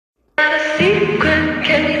secret,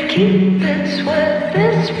 can you keep it? Swear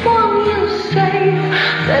this one you say.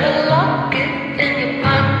 Better lock it in your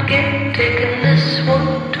pocket, taking this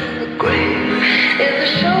one to the grave. If I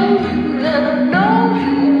show you, then I know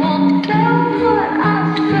you won't tell what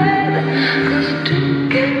I said. Cause two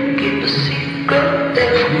can keep a secret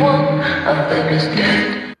if one of them is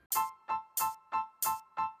dead.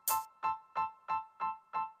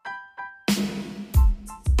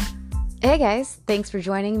 Hey guys, thanks for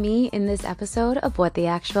joining me in this episode of What the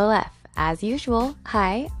Actual F. As usual,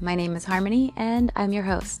 hi, my name is Harmony and I'm your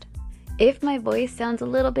host. If my voice sounds a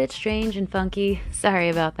little bit strange and funky, sorry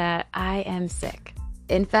about that, I am sick.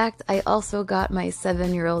 In fact, I also got my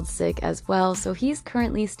 7-year-old sick as well, so he's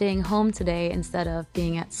currently staying home today instead of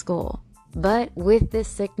being at school. But with this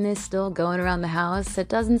sickness still going around the house, it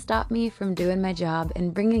doesn't stop me from doing my job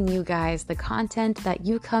and bringing you guys the content that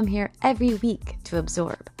you come here every week to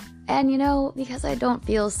absorb. And you know, because I don't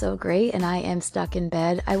feel so great and I am stuck in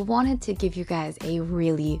bed, I wanted to give you guys a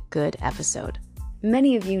really good episode.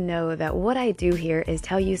 Many of you know that what I do here is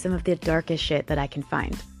tell you some of the darkest shit that I can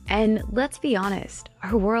find. And let's be honest,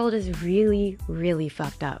 our world is really, really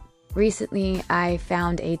fucked up. Recently, I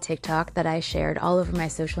found a TikTok that I shared all over my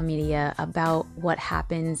social media about what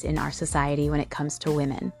happens in our society when it comes to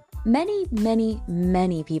women. Many, many,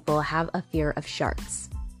 many people have a fear of sharks.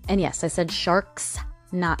 And yes, I said sharks,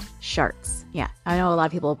 not sharks. Yeah, I know a lot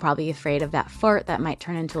of people are probably afraid of that fart that might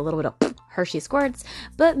turn into a little bit of Hershey squirts,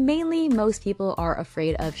 but mainly most people are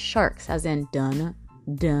afraid of sharks, as in dunna,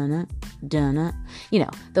 dunna, dunna. You know,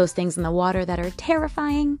 those things in the water that are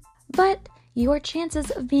terrifying. But your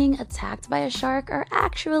chances of being attacked by a shark are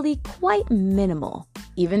actually quite minimal,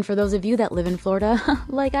 even for those of you that live in Florida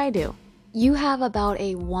like I do. You have about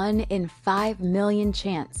a 1 in 5 million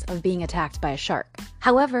chance of being attacked by a shark.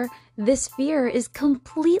 However, this fear is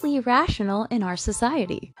completely rational in our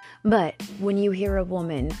society. But when you hear a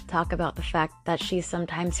woman talk about the fact that she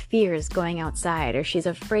sometimes fears going outside or she's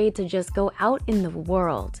afraid to just go out in the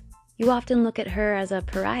world, you often look at her as a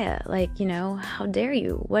pariah, like, you know, how dare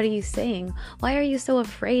you? What are you saying? Why are you so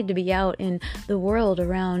afraid to be out in the world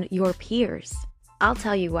around your peers? I'll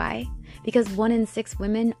tell you why. Because 1 in 6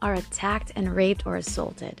 women are attacked and raped or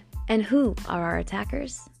assaulted. And who are our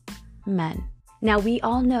attackers? Men. Now we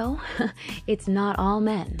all know it's not all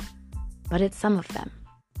men, but it's some of them.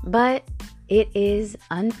 But it is,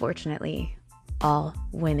 unfortunately, all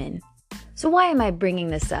women. So why am I bringing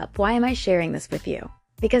this up? Why am I sharing this with you?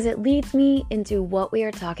 Because it leads me into what we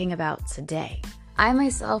are talking about today. I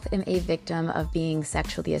myself am a victim of being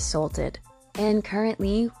sexually assaulted. And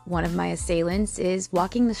currently, one of my assailants is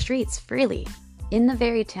walking the streets freely, in the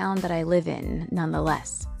very town that I live in,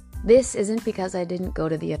 nonetheless. This isn't because I didn't go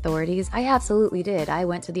to the authorities. I absolutely did. I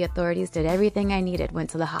went to the authorities, did everything I needed, went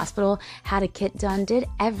to the hospital, had a kit done, did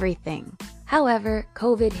everything. However,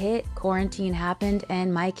 COVID hit, quarantine happened,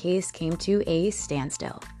 and my case came to a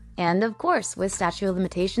standstill. And of course, with statute of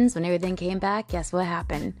limitations, when everything came back, guess what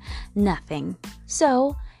happened? Nothing.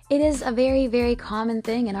 So, it is a very, very common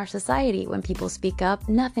thing in our society. When people speak up,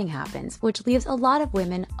 nothing happens, which leaves a lot of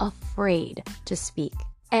women afraid to speak.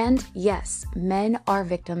 And yes, men are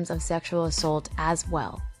victims of sexual assault as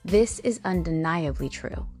well. This is undeniably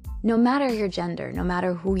true. No matter your gender, no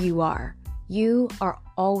matter who you are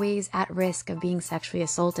always at risk of being sexually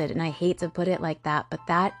assaulted. And I hate to put it like that, but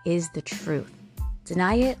that is the truth.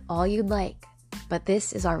 Deny it all you'd like, but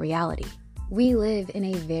this is our reality. We live in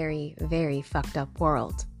a very, very fucked up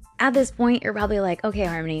world. At this point, you're probably like, okay,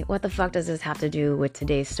 Harmony, what the fuck does this have to do with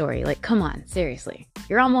today's story? Like, come on, seriously.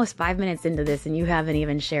 You're almost 5 minutes into this and you haven't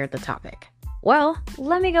even shared the topic. Well,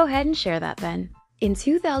 let me go ahead and share that then. In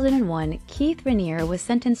 2001, Keith Raniere was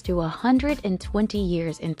sentenced to 120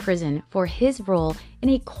 years in prison for his role in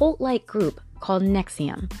a cult-like group called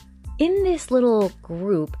NXIVM. In this little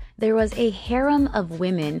group, there was a harem of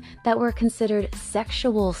women that were considered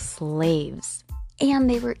sexual slaves. And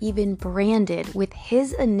they were even branded with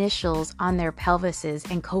his initials on their pelvises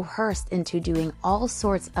and coerced into doing all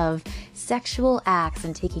sorts of sexual acts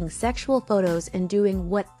and taking sexual photos and doing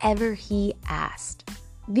whatever he asked.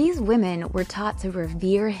 These women were taught to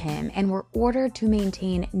revere him and were ordered to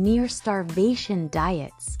maintain near starvation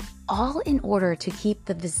diets, all in order to keep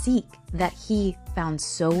the physique that he found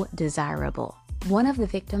so desirable. One of the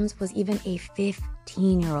victims was even a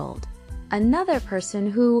 15-year-old. Another person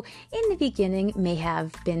who, in the beginning, may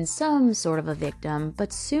have been some sort of a victim,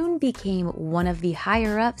 but soon became one of the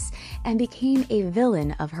higher-ups and became a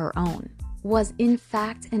villain of her own, was in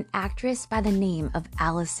fact an actress by the name of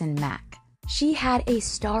Allison Mack. She had a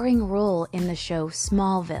starring role in the show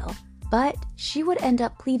Smallville. but she would end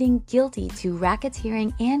up pleading guilty to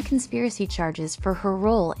racketeering and conspiracy charges for her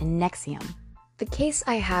role in NXIVM. The case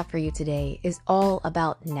I have for you today is all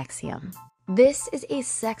about NXIVM. This is a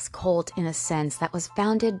sex cult in a sense that was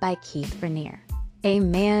founded by Keith Raniere, a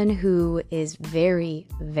man who is very,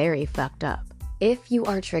 very fucked up. If you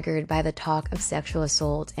are triggered by the talk of sexual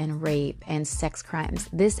assault and rape and sex crimes,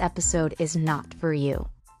 this episode is not for you.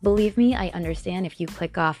 Believe me, I understand if you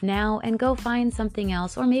click off now and go find something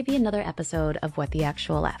else or maybe another episode of What the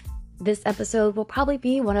Actual F. This episode will probably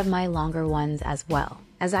be one of my longer ones as well,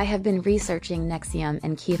 as I have been researching NXIVM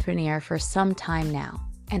and Keith Raniere for some time now,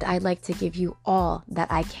 and I'd like to give you all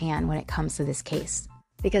that I can when it comes to this case.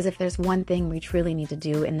 Because if there's one thing we truly need to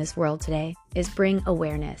do in this world today, is bring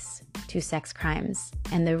awareness to sex crimes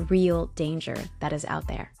and the real danger that is out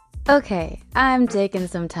there. Okay, I'm taking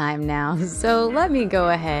some time now, so let me go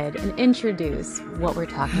ahead and introduce what we're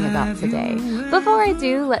talking about today. Before I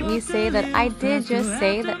do, let me say that I did just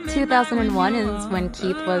say that 2001 is when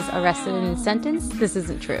Keith was arrested and sentenced. This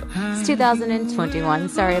isn't true. It's 2021.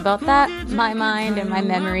 Sorry about that. My mind and my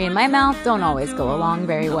memory and my mouth don't always go along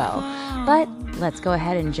very well. But let's go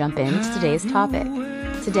ahead and jump into today's topic.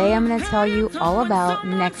 Today I'm going to tell you all about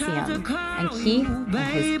NXIVM and Keith and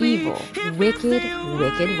his evil, wicked,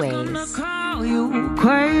 wicked ways. Call you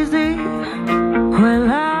crazy?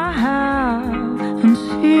 Well, I have, and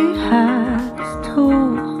she has too.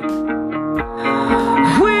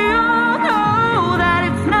 We all know that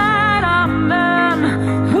it's not a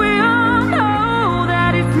man. We all know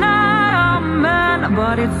that it's not a man,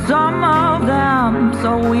 but it's some of them.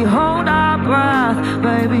 So we hold our breath,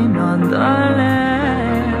 baby, nonetheless.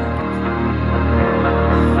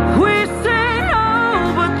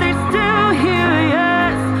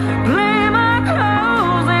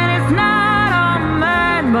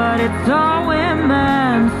 It's all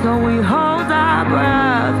women, so we hold our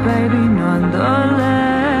breath, baby,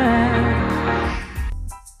 nonetheless.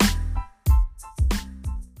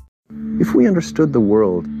 If we understood the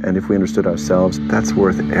world and if we understood ourselves, that's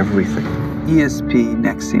worth everything. ESP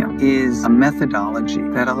NXIVM is a methodology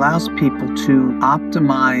that allows people to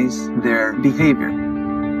optimize their behavior.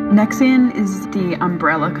 NXIVM is the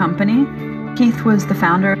umbrella company. Keith was the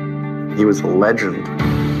founder. He was a legend.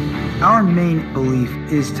 Our main belief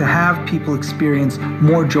is to have people experience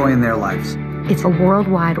more joy in their lives. It's a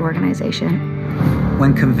worldwide organization.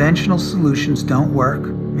 When conventional solutions don't work,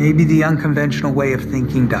 maybe the unconventional way of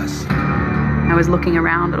thinking does. I was looking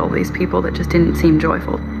around at all these people that just didn't seem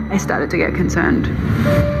joyful. I started to get concerned.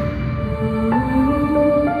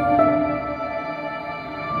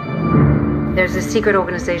 There's a secret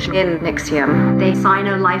organization in NXIVM. They sign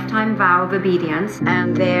a lifetime vow of obedience,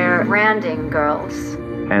 and they're branding girls.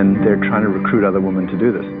 And they're trying to recruit other women to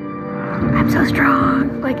do this. I'm so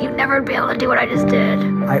strong. Like, you'd never be able to do what I just did.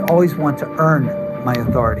 I always want to earn my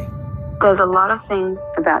authority. There's a lot of things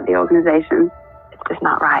about the organization. It's just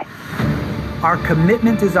not right. Our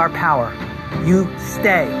commitment is our power. You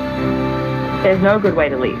stay. There's no good way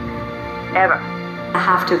to leave. Ever. I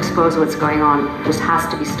have to expose what's going on. This has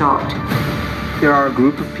to be stopped. There are a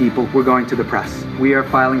group of people we're going to the press. We are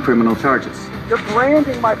filing criminal charges. You're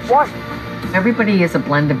branding my wife. Everybody is a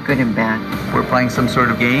blend of good and bad. We're playing some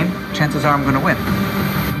sort of game. Chances are I'm going to win.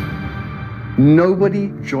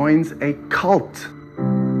 Nobody joins a cult.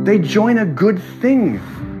 They join a good thing.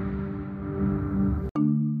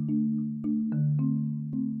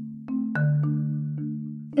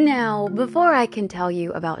 Now, before I can tell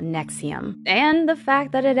you about NXIVM and the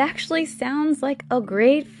fact that it actually sounds like a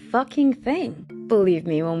great fucking thing, believe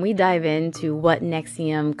me, when we dive into what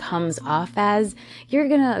NXIVM comes off as, you're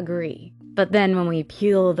gonna agree. But then when we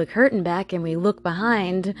peel the curtain back and we look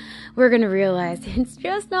behind, we're gonna realize it's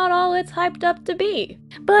just not all it's hyped up to be.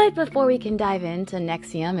 But before we can dive into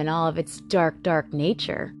NXIVM and all of its dark, dark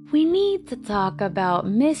nature, we need to talk about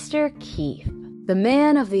Mr. Keith, the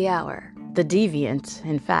man of the hour, the deviant,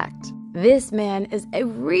 in fact. This man is a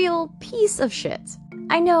real piece of shit.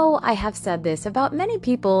 I know I have said this about many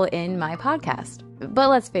people in my podcast, but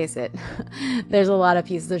let's face it, there's a lot of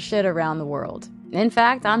pieces of shit around the world. In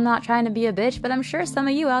fact, I'm not trying to be a bitch, but I'm sure some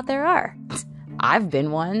of you out there are. I've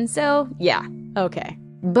been one, so yeah, okay.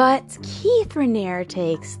 But Keith Raniere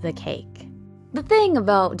takes the cake. The thing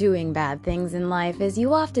about doing bad things in life is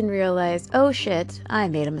you often realize, oh shit, I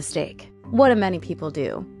made a mistake. What do many people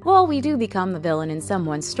do? Well, we do become the villain in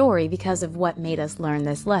someone's story because of what made us learn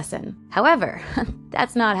this lesson. However,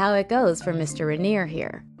 that's not how it goes for Mr. Raniere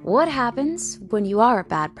here. What happens when you are a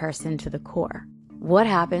bad person to the core? What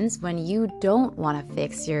happens when you don't want to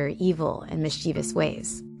fix your evil and mischievous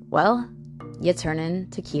ways? Well, you turn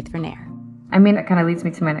into Keith Raniere. I mean, that kind of leads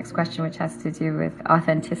me to my next question, which has to do with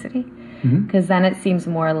authenticity. Because then it seems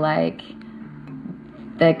more like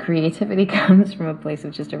the creativity comes from a place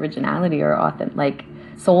of just originality or like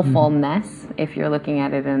soulfulness, if you're looking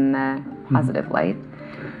at it in a positive light.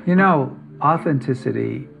 You know,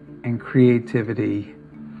 authenticity and creativity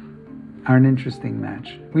are an interesting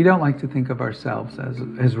match. We don't like to think of ourselves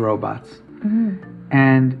as robots.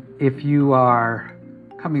 And if you are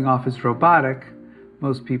coming off as robotic,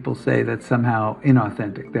 most people say that's somehow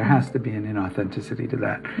inauthentic. There has to be an inauthenticity to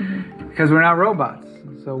that. Because we're not robots.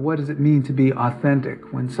 So what does it mean to be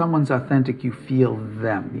authentic? When someone's authentic, you feel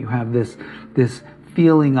them. You have this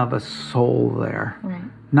feeling of a soul there. Right.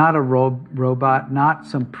 Not a robot, not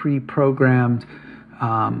some pre-programmed,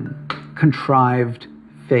 contrived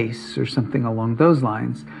face or something along those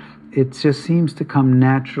lines. It just seems to come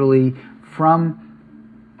naturally from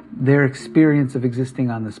their experience of existing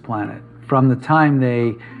on this planet. From the time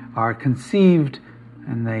they are conceived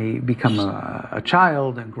and they become a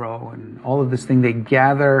child and grow and all of this thing, they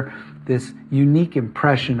gather this unique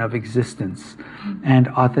impression of existence. And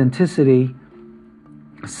authenticity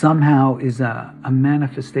somehow is a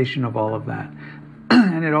manifestation of all of that.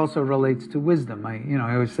 And it also relates to wisdom.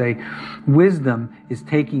 I always say wisdom is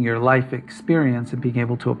taking your life experience and being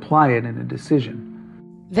able to apply it in a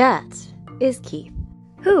decision. That is Keith,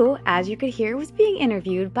 who, as you could hear, was being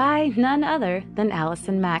interviewed by none other than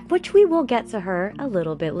Allison Mack, which we will get to her a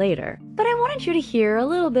little bit later. But I wanted you to hear a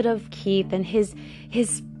little bit of Keith and his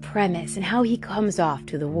premise and how he comes off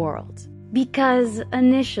to the world. Because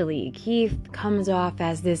initially, Keith comes off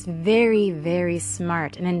as this very, very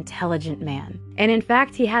smart and intelligent man. And in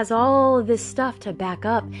fact, he has all of this stuff to back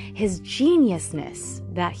up his geniusness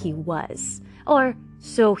that he was. Or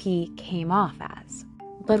so he came off as.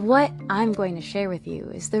 But what I'm going to share with you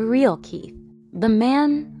is the real Keith. The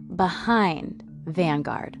man behind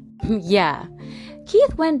Vanguard. Yeah,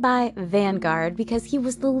 Keith went by Vanguard because he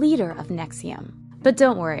was the leader of NXIVM. But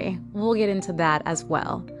don't worry, we'll get into that as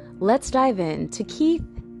well. Let's dive into Keith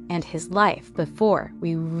and his life before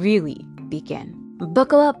we really begin.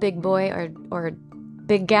 Buckle up, big boy, or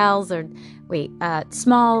big gals, or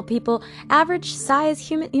small people, average size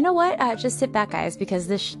human. You know what? Just sit back, guys, because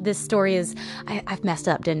this story is... I've messed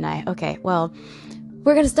up, didn't I? Okay, well,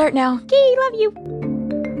 we're gonna start now. Key, love you.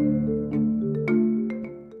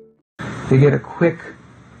 They get a quick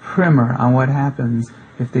primer on what happens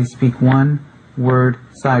if they speak one word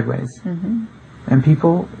sideways. And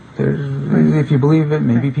people, if you believe it,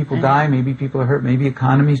 maybe people die, maybe people are hurt, maybe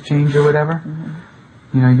economies change or whatever.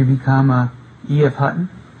 You become a E.F. Hutton.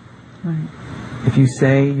 Right. If you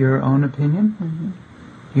say your own opinion,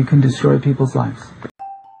 you can destroy people's lives.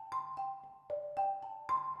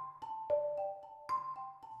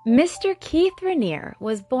 Mr. Keith Raniere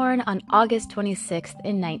was born on August 26th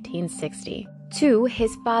in 1960 to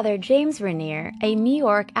his father James Raniere, a New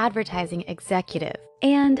York advertising executive,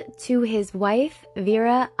 and to his wife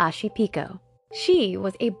Vera Ashipico. She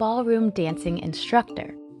was a ballroom dancing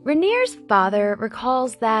instructor. Raniere's father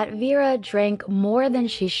recalls that Vera drank more than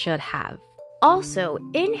she should have. Also,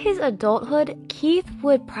 in his adulthood, Keith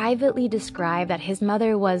would privately describe that his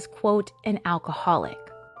mother was, quote, an alcoholic.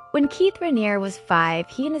 When Keith Raniere was 5,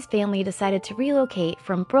 he and his family decided to relocate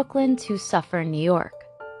from Brooklyn to Suffern, New York.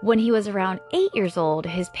 When he was around 8 years old,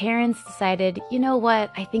 his parents decided, you know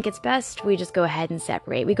what, I think it's best we just go ahead and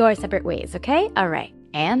separate. We go our separate ways, okay? All right.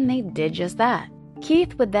 And they did just that.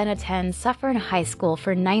 Keith would then attend Suffern High School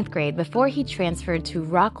for 9th grade before he transferred to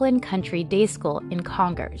Rockland Country Day School in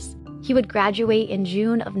Congers. He would graduate in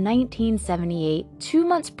June of 1978, 2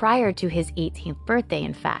 months prior to his 18th birthday,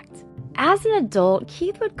 in fact. As an adult,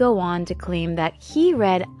 Keith would go on to claim that he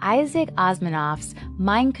read Isaac Asimov's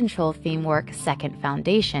mind control theme work, Second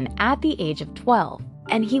Foundation, at the age of 12.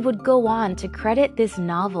 And he would go on to credit this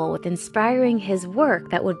novel with inspiring his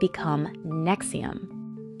work that would become NXIVM.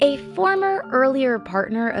 A former earlier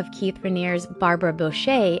partner of Keith Raniere's, Barbara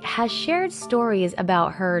Boucher, has shared stories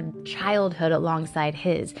about her childhood alongside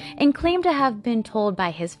his and claimed to have been told by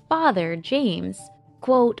his father, James,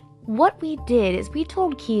 quote, what we did is we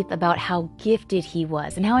told Keith about how gifted he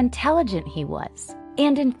was and how intelligent he was.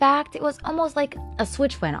 And in fact, it was almost like a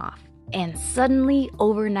switch went off. And suddenly,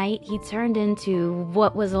 overnight, he turned into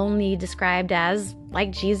what was only described as,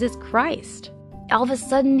 like, Jesus Christ. All of a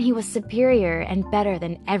sudden, he was superior and better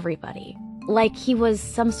than everybody. Like he was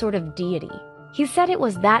some sort of deity. He said it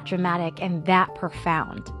was that dramatic and that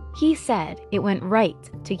profound. He said it went right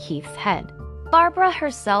to Keith's head. Barbara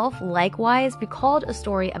herself, likewise, recalled a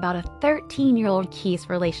story about a 13-year-old Keith's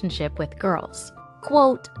relationship with girls.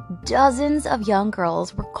 Quote, dozens of young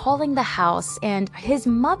girls were calling the house, and his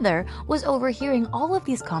mother was overhearing all of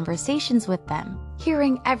these conversations with them,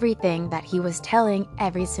 hearing everything that he was telling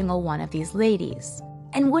every single one of these ladies.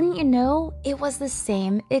 And wouldn't you know, it was the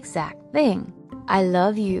same exact thing. I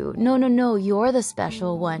love you. No, you're the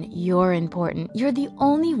special one. You're important. You're the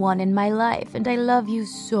only one in my life, and I love you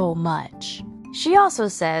so much. She also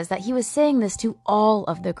says that he was saying this to all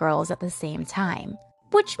of the girls at the same time,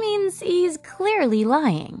 which means he's clearly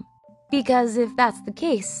lying. Because if that's the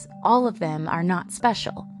case, all of them are not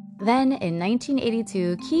special. Then, in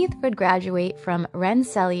 1982, Keith would graduate from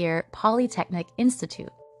Rensselaer Polytechnic Institute.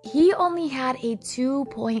 He only had a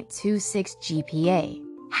 2.26 GPA,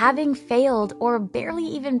 having failed or barely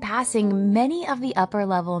even passing many of the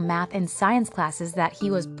upper-level math and science classes that he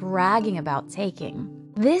was bragging about taking.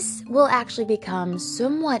 This will actually become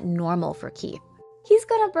somewhat normal for Keith. He's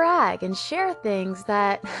gonna brag and share things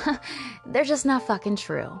that they're just not fucking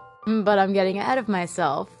true. But I'm getting ahead of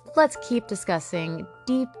myself. Let's keep discussing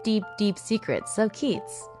deep secrets of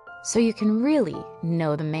Keith's, so you can really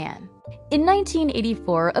know the man. In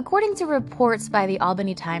 1984, according to reports by the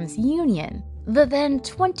Albany Times-Union, the then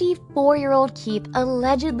 24-year-old Keith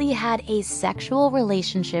allegedly had a sexual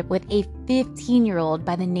relationship with a 15-year-old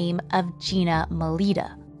by the name of Gina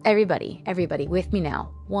Melita. Everybody with me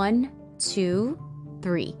now. 1, 2,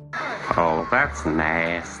 3. Oh, that's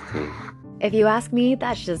nasty. If you ask me,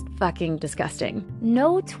 that's just fucking disgusting.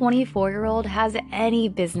 No 24-year-old has any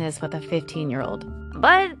business with a 15-year-old.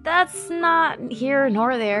 But that's not here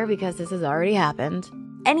nor there because this has already happened.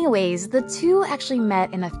 Anyways, the two actually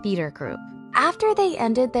met in a theater group. After they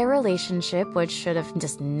ended their relationship, which should have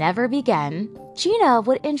just never begun, Gina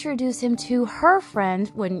would introduce him to her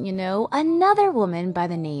friend, wouldn't you know, another woman by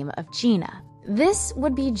the name of Gina. This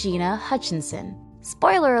would be Gina Hutchinson.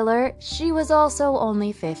 Spoiler alert, she was also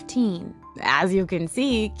only 15. As you can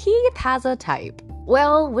see, Keith has a type.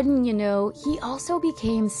 Well, wouldn't you know, he also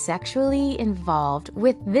became sexually involved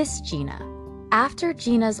with this Gina. After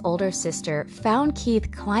Gina's older sister found Keith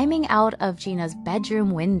climbing out of Gina's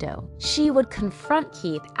bedroom window, she would confront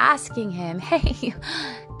Keith, asking him, hey,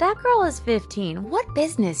 that girl is 15. What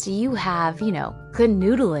business do you have,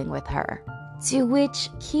 canoodling with her? To which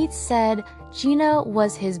Keith said Gina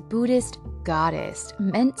was his Buddhist goddess,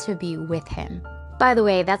 meant to be with him. By the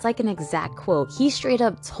way, that's like an exact quote. He straight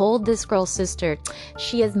up told this girl's sister,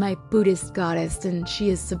 she is my Buddhist goddess and she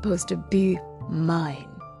is supposed to be mine.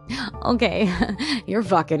 Okay, you're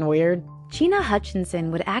fucking weird. Gina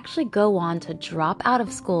Hutchinson would actually go on to drop out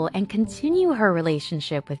of school and continue her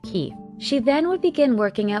relationship with Keith. She then would begin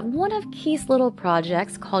working at one of Keith's little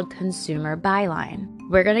projects called Consumer Byline.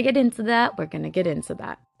 We're gonna get into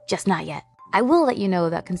that. Just not yet. I will let you know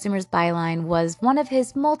that Consumer's Byline was one of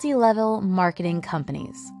his multi-level marketing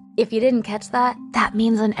companies. If you didn't catch that, that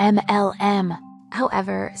means an MLM.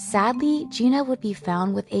 However, sadly, Gina would be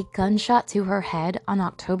found with a gunshot to her head on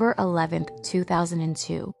October 11th,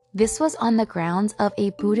 2002. This was on the grounds of a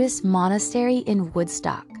Buddhist monastery in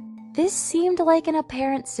Woodstock. This seemed like an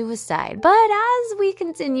apparent suicide, but as we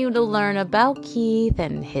continue to learn about Keith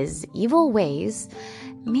and his evil ways,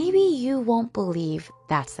 maybe you won't believe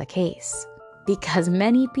that's the case. Because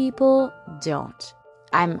many people don't.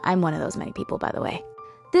 I'm one of those many people, by the way.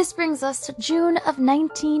 This brings us to June of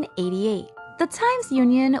 1988. The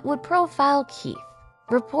Times-Union would profile Keith,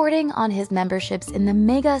 reporting on his memberships in the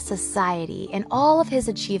Mega Society and all of his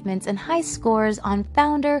achievements and high scores on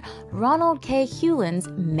founder Ronald K. Hewlin's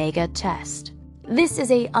Mega Test. This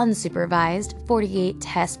is a unsupervised 48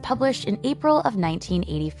 test published in April of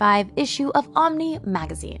 1985 issue of Omni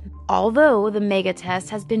magazine. Although the Mega Test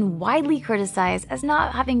has been widely criticized as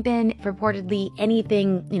not having been reportedly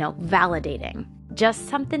anything, validating. Just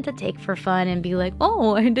something to take for fun and be like,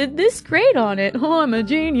 oh, I did this great on it. Oh, I'm a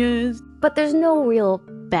genius. But there's no real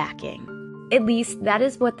backing. At least that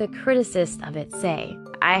is what the criticists of it say.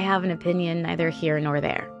 I have an opinion neither here nor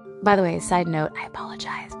there. By the way, side note, I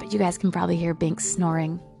apologize, but you guys can probably hear Binks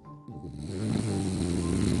snoring.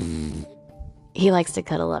 He likes to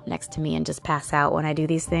cuddle up next to me and just pass out when I do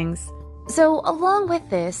these things. So along with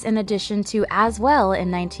this, in addition to as well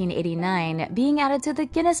in 1989 being added to the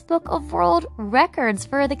Guinness Book of World Records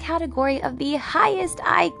for the category of the highest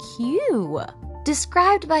IQ,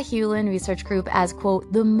 described by Hewlin Research Group as,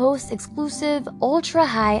 quote, the most exclusive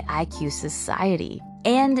ultra-high IQ society.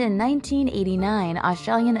 And in 1989,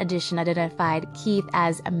 Australian Edition identified Keith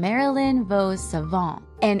as Marilyn Vaux Savant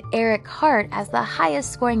and Eric Hart as the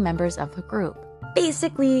highest scoring members of the group.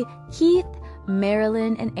 Basically, Keith,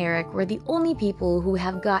 Marilyn and Eric were the only people who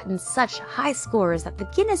have gotten such high scores that the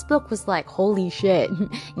Guinness Book was like, holy shit,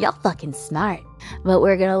 y'all fucking smart. But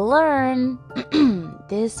we're gonna learn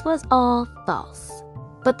this was all false.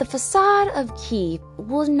 But the facade of Keith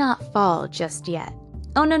will not fall just yet.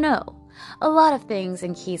 Oh no. A lot of things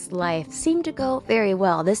in Keith's life seemed to go very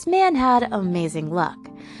well. This man had amazing luck.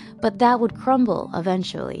 But that would crumble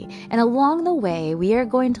eventually, and along the way, we are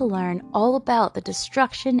going to learn all about the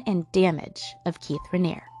destruction and damage of Keith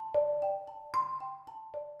Raniere.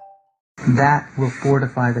 That will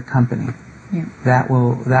fortify the company. Yeah. That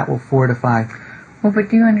will fortify. Well,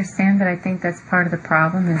 but do you understand that I think that's part of the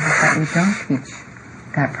problem is that we don't teach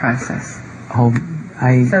that process.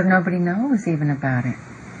 So nobody knows even about it.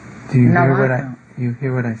 Do you you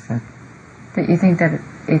hear what I said? That you think that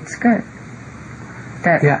it's good.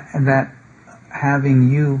 And that having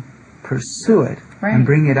you pursue it and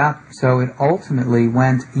bring it up, so it ultimately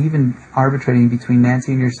went even arbitrating between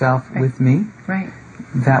Nancy and yourself with me. Right.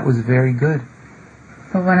 That was very good.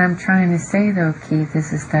 But what I'm trying to say, though, Keith,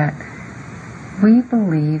 is that we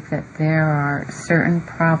believe that there are certain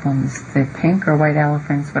problems, the pink or white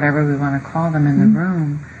elephants, whatever we want to call them, in the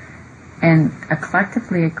room, and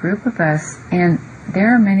collectively a group of us, and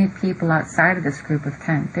there are many people outside of this group of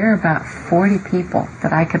 10. There are about 40 people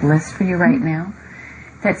that I could list for you right now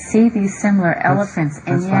that see these similar elephants,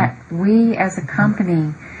 and yet we as a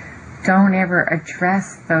company don't ever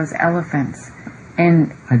address those elephants.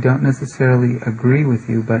 And I don't necessarily agree with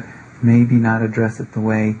you, but maybe not address it the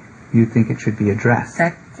way you think it should be addressed.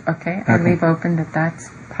 Okay. I leave open that that's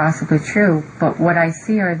possibly true, but what I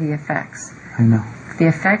see are the effects. I know. The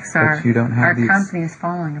effects are you don't have our company is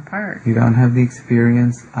falling apart. You don't have the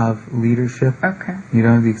experience of leadership. Okay. You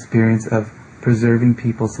don't have the experience of preserving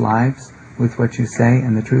people's lives with what you say.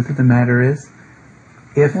 And the truth of the matter is,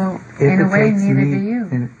 if in it a way, takes neither me, do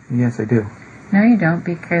you. Yes, I do. No, you don't,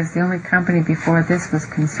 because the only company before this was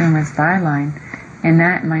Consumers Byline, and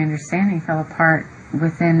that, in my understanding, fell apart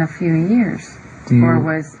within a few years, or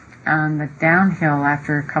was on the downhill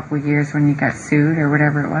after a couple of years when you got sued or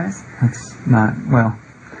whatever it was. That's not, well,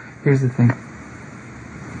 here's the thing.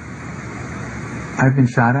 I've been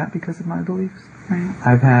shot at because of my beliefs. Right.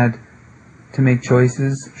 I've had to make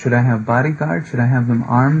choices. Should I have bodyguards? Should I have them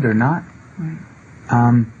armed or not? Right.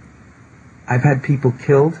 I've had people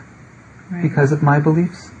killed because of my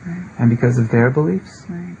beliefs and because of their beliefs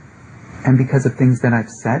and because of things that I've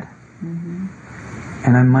said.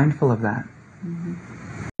 And I'm mindful of that.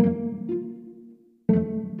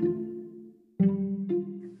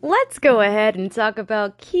 Let's go ahead and talk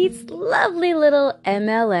about Keith's lovely little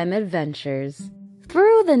MLM adventures.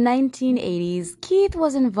 Through the 1980s, Keith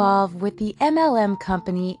was involved with the MLM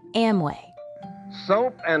company Amway.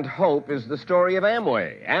 Soap and Hope is the story of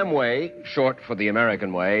Amway. Amway, short for the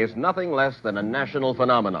American way, is nothing less than a national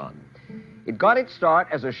phenomenon. It got its start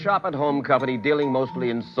as a shop-at-home company dealing mostly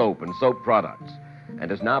in soap and soap products, and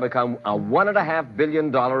has now become a $1.5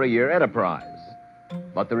 billion a year enterprise.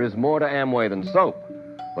 But there is more to Amway than soap.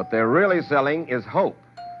 What they're really selling is hope.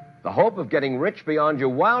 The hope of getting rich beyond your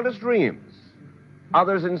wildest dreams.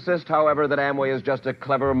 Others insist, however, that Amway is just a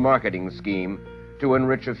clever marketing scheme to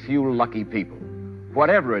enrich a few lucky people.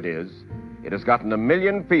 Whatever it is, it has gotten 1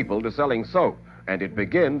 million people to selling soap, and it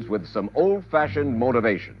begins with some old-fashioned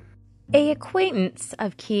motivation. An acquaintance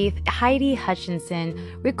of Keith, Heidi Hutchinson,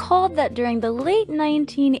 recalled that during the late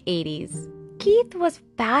 1980s, Keith was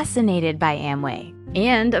fascinated by Amway.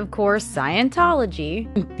 And, of course, Scientology,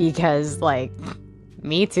 because,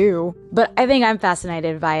 me too. But I think I'm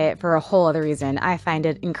fascinated by it for a whole other reason. I find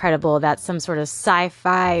it incredible that some sort of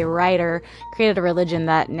sci-fi writer created a religion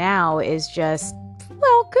that now is just,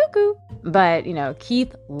 cuckoo. But,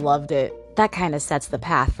 Keith loved it. That kind of sets the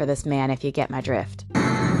path for this man, if you get my drift.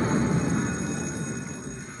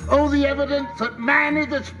 Oh, the evidence that man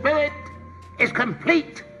is a spirit is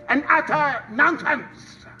complete and utter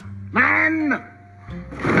nonsense. Man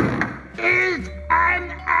is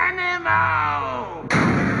an animal.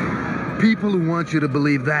 People who want you to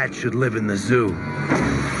believe that should live in the zoo.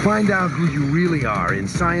 Find out who you really are in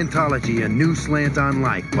Scientology, A New Slant on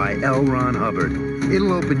Life by L. Ron Hubbard.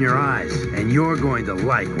 It'll open your eyes, and you're going to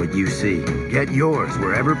like what you see. Get yours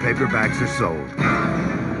wherever paperbacks are sold.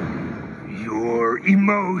 Your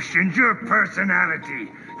emotions, your personality,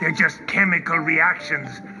 they're just chemical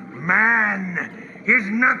reactions. Man is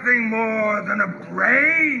nothing more than a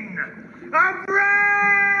brain. A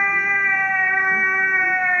brain!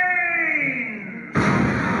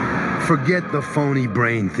 Forget the phony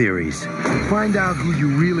brain theories. Find out who you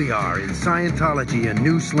really are in Scientology, A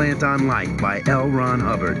New Slant on Life by L. Ron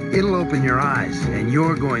Hubbard. It'll open your eyes, and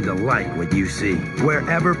you're going to like what you see.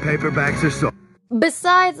 Wherever paperbacks are sold.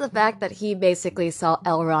 Besides the fact that he basically saw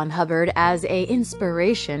L. Ron Hubbard as a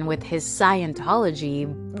inspiration with his Scientology,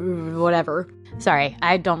 whatever. Sorry,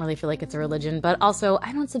 I don't really feel like it's a religion, but also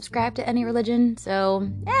I don't subscribe to any religion, so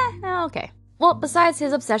okay. Well, besides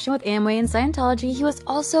his obsession with Amway and Scientology, he was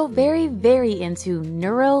also very, very into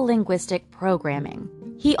neuro-linguistic programming.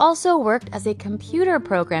 He also worked as a computer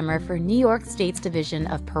programmer for New York State's Division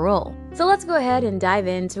of Parole. So let's go ahead and dive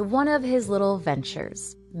into one of his little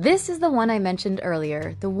ventures. This is the one I mentioned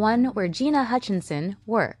earlier, the one where Gina Hutchinson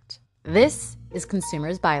worked. This is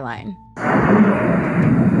Consumers Byline.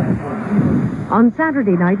 On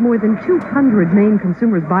Saturday night, more than 200 Maine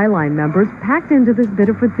Consumers Byline members packed into this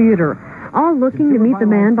Biddeford Theater, all looking to meet the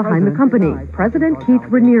man behind the company, President Keith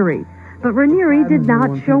Raniere. But Raniere did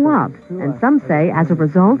not show up, and some say, as a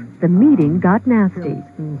result, the meeting got nasty.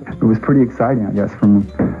 It was pretty exciting, I guess, from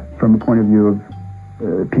the point of view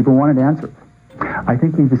of people wanted answers. I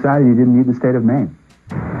think he decided he didn't need the state of Maine.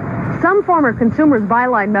 Some former Consumers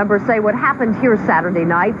Byline members say what happened here Saturday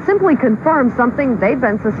night simply confirms something they've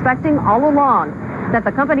been suspecting all along, that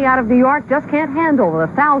the company out of New York just can't handle the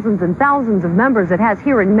thousands and thousands of members it has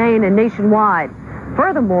here in Maine and nationwide.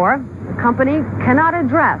 Furthermore, the company cannot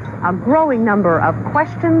address a growing number of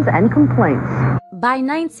questions and complaints. By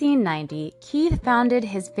 1990, Keith founded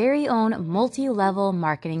his very own multi-level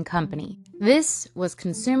marketing company. This was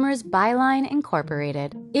Consumers Byline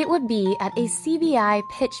Incorporated. It would be at a CBI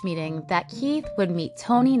pitch meeting that Keith would meet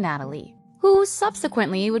Tony Natalie, who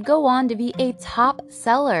subsequently would go on to be a top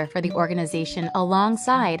seller for the organization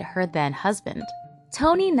alongside her then husband.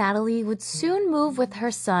 Tony Natalie would soon move with her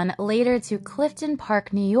son later to Clifton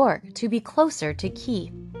Park, New York, to be closer to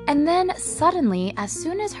Keith. And then suddenly, as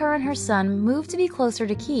soon as her and her son moved to be closer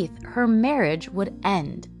to Keith, her marriage would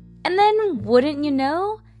end. And then, wouldn't you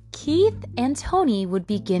know, Keith and Tony would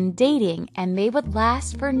begin dating, and they would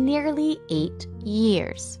last for nearly 8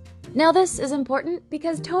 years. Now this is important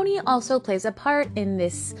because Tony also plays a part in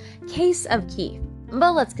this case of Keith.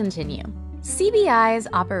 But let's continue. CBI's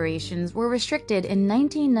operations were restricted in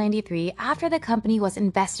 1993 after the company was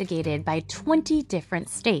investigated by 20 different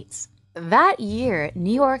states. That year,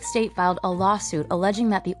 New York State filed a lawsuit alleging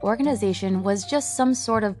that the organization was just some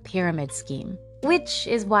sort of pyramid scheme. Which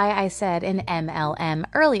is why I said an MLM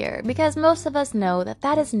earlier, because most of us know that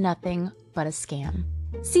that is nothing but a scam.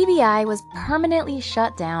 CBI was permanently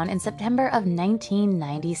shut down in September of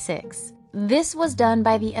 1996. This was done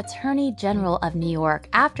by the Attorney General of New York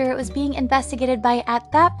after it was being investigated by,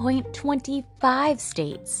 at that point, 25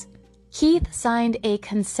 states. Keith signed a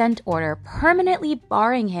consent order permanently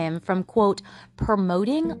barring him from, quote,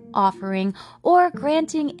 promoting, offering, or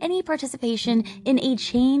granting any participation in a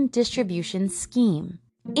chain distribution scheme.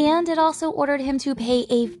 And it also ordered him to pay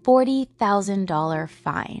a $40,000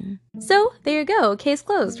 fine. So there you go, case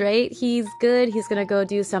closed, right? He's good, he's gonna go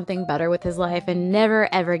do something better with his life and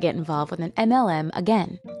never ever get involved with an MLM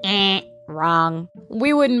again. Wrong.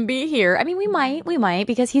 We wouldn't be here. I mean, we might,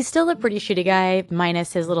 because he's still a pretty shitty guy,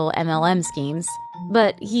 minus his little MLM schemes.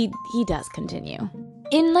 But he does continue.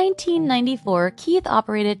 In 1994, Keith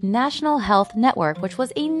operated National Health Network, which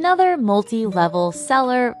was another multi-level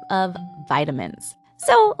seller of vitamins.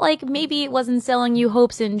 So, maybe it wasn't selling you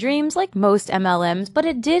hopes and dreams like most MLMs, but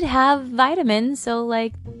it did have vitamins, so,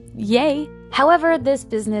 yay. However, this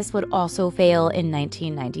business would also fail in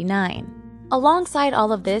 1999. Alongside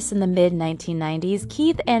all of this in the mid-1990s,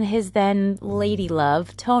 Keith and his then lady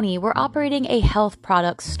love, Tony, were operating a health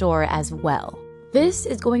products store as well. This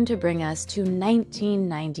is going to bring us to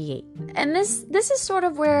 1998. And this is sort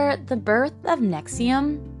of where the birth of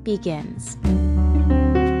NXIVM begins.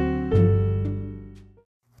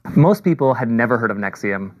 Most people had never heard of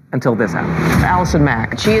NXIVM until this happened. Allison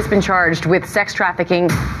Mack. She has been charged with sex trafficking.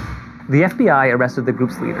 The FBI arrested the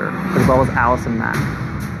group's leader, as well as Allison Mack.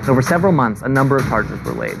 Over several months, a number of charges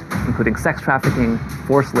were laid, including sex trafficking,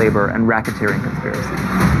 forced labor, and racketeering conspiracy.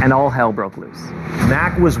 And all hell broke loose.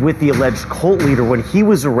 Mack was with the alleged cult leader when he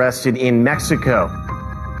was arrested in Mexico.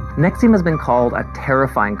 NXIVM has been called a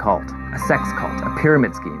terrifying cult, a sex cult, a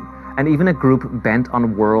pyramid scheme, and even a group bent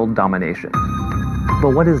on world domination.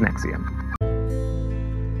 But what is NXIVM?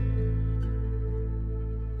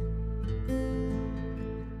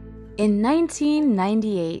 In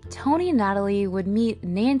 1998, Tony Natalie would meet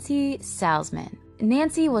Nancy Salzman.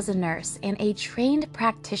 Nancy was a nurse and a trained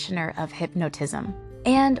practitioner of hypnotism,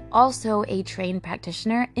 and also a trained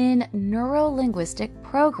practitioner in neuro-linguistic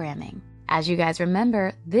programming. As you guys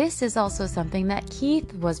remember, this is also something that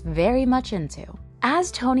Keith was very much into. As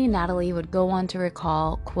Tony Natalie would go on to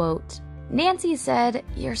recall, quote, Nancy said,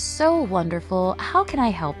 "You're so wonderful, how can I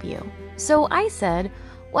help you?" So I said,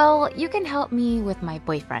 "Well, you can help me with my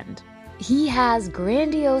boyfriend." He has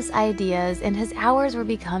grandiose ideas and his hours were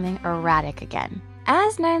becoming erratic again.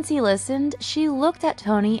 As Nancy listened, she looked at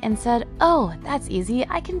Tony and said, "Oh, that's easy,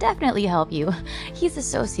 I can definitely help you. He's a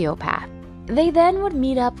sociopath." They then would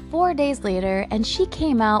meet up 4 days later and she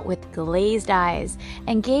came out with glazed eyes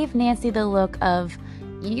and gave Nancy the look of,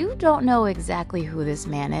 "You don't know exactly who this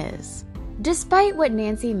man is." Despite what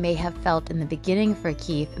Nancy may have felt in the beginning for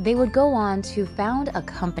Keith, they would go on to found a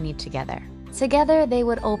company together. Together, they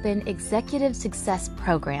would open Executive Success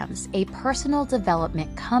Programs, a personal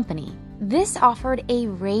development company. This offered a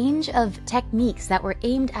range of techniques that were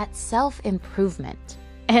aimed at self-improvement.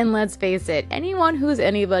 And let's face it, anyone who's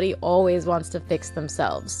anybody always wants to fix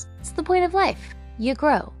themselves. It's the point of life. You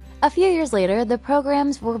grow. A few years later, the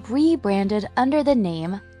programs were rebranded under the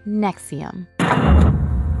name NXIVM.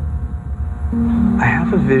 I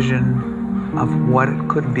have a vision of what it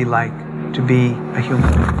could be like to be a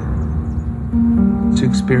human, to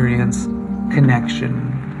experience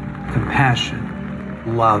connection, compassion,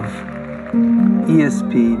 love.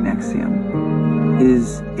 ESP NXIVM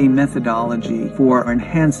is a methodology for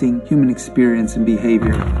enhancing human experience and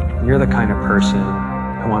behavior. You're the kind of person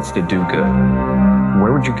who wants to do good.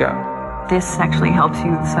 Where would you go? This actually helps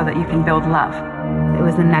you so that you can build love. It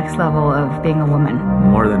was the next level of being a woman.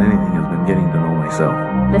 More than anything has been getting to know myself.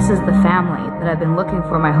 This is the family that I've been looking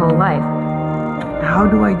for my whole life. How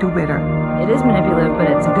do I do better? It is manipulative, but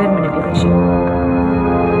it's a good manipulation.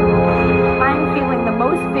 I'm feeling the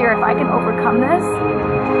most fear. If I can overcome this.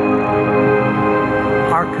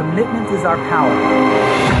 Our commitment is our power.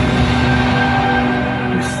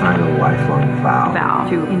 You sign a lifelong vow. Vow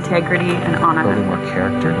to integrity and honor. Building more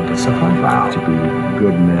character and discipline. Vow to be a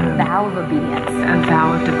good man. Vow of obedience. A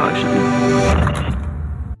vow of devotion.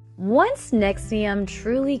 Once NXIVM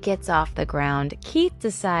truly gets off the ground, Keith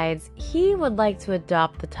decides he would like to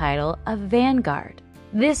adopt the title of Vanguard.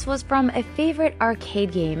 This was from a favorite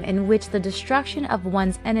arcade game in which the destruction of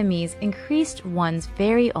one's enemies increased one's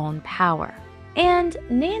very own power. And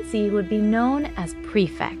Nancy would be known as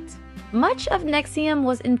Prefect. Much of NXIVM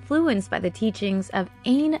was influenced by the teachings of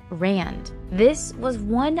Ayn Rand. This was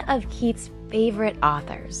one of Keith's favorite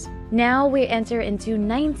authors. Now we enter into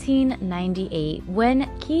 1998 when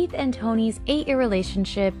Keith and Tony's 8-year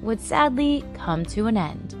relationship would sadly come to an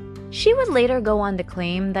end. She would later go on to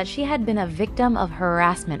claim that she had been a victim of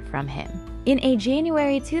harassment from him. In a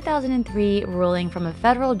January 2003 ruling from a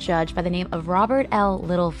federal judge by the name of Robert L.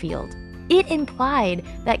 Littlefield, it implied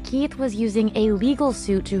that Keith was using a legal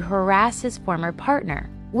suit to harass his former partner,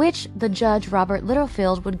 which the judge Robert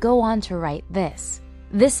Littlefield would go on to write this.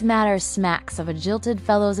 This matter smacks of a jilted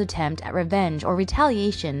fellow's attempt at revenge or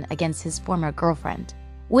retaliation against his former girlfriend,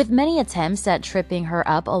 with many attempts at tripping her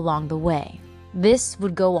up along the way. This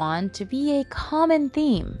would go on to be a common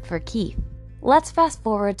theme for Keith. Let's fast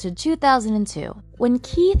forward to 2002, when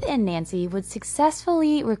Keith and Nancy would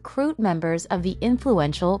successfully recruit members of the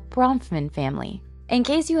influential Bronfman family. In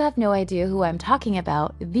case you have no idea who I'm talking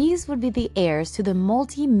about, these would be the heirs to the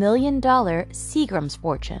multi-million-dollar Seagram's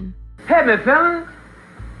fortune. Hey, me fella,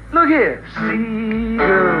 look here.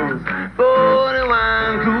 Seagulls, golden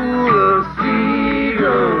wine cooler,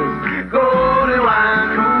 Seagulls, golden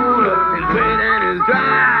wine cooler, it's wet and it's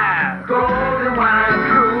dry, golden wine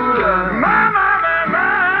cooler, my,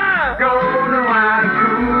 golden wine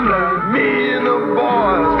cooler, me and the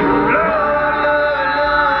boys, love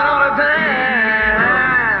all the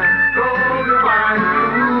time, golden wine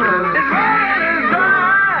cooler, it's wet and it's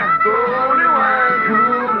dry, golden wine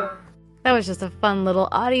cooler. That was just a fun little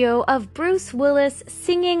audio of Bruce Willis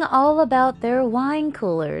singing all about their wine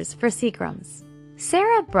coolers for Seagram's.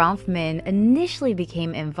 Sarah Bronfman initially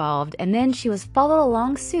became involved and then she was followed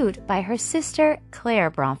along suit by her sister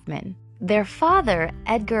Claire Bronfman. Their father,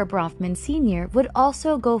 Edgar Bronfman Sr., would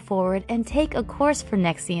also go forward and take a course for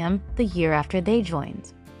NXIVM the year after they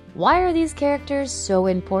joined. Why are these characters so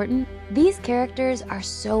important? These characters are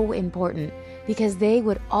so important because they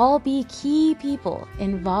would all be key people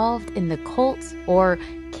involved in the cult or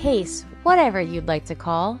case, whatever you'd like to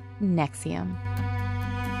call, NXIVM.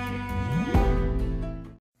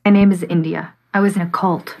 My name is India. I was in a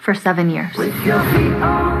cult for 7 years. When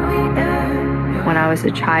I was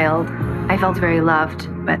a child, I felt very loved,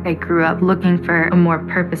 but I grew up looking for a more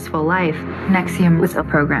purposeful life. NXIVM was a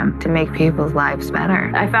program to make people's lives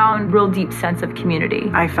better. I found a real deep sense of community.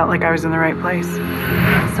 I felt like I was in the right place.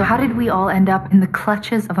 So how did we all end up in the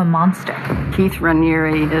clutches of a monster? Keith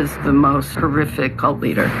Raniere is the most horrific cult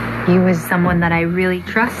leader. He was someone that I really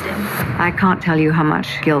trusted. I can't tell you how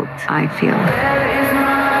much guilt I feel.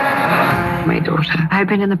 My daughter. I've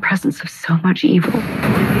been in the presence of so much evil.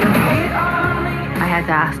 I had had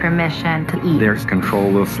to ask permission to eat. There's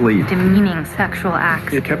control of sleep. Demeaning sexual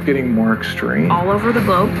acts. It kept getting more extreme. All over the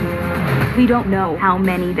globe. We don't know how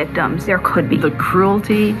many victims there could be. The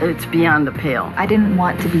cruelty, it's beyond the pale. I didn't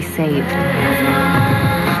want to be saved.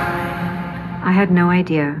 I had no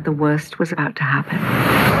idea the worst was about to happen.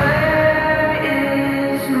 Where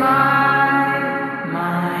is my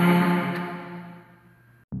mind?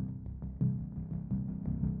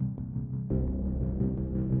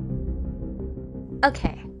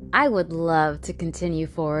 Okay, I would love to continue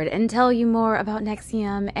forward and tell you more about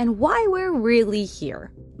NXIVM and why we're really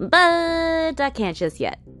here. But I can't just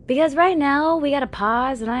yet. Because right now, we gotta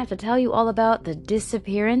pause and I have to tell you all about the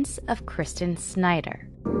disappearance of Kristen Snyder.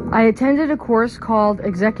 I attended a course called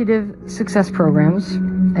Executive Success Programs,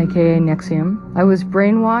 aka NXIVM. I was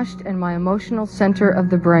brainwashed and my emotional center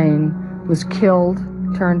of the brain was killed,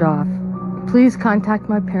 turned off. Please contact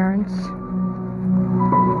my parents.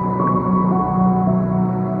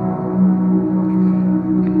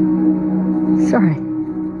 Sorry.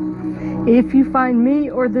 If you find me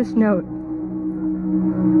or this note,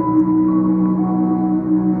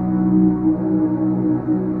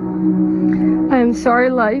 I am sorry,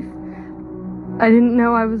 life. I didn't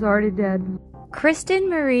know I was already dead. Kristen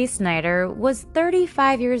Marie Snyder was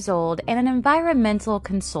 35 years old and an environmental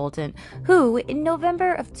consultant who, in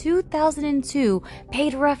November of 2002,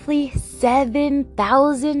 paid roughly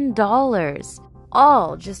 $7,000.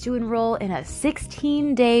 All just to enroll in a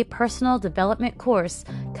 16-day personal development course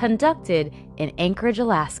conducted in Anchorage,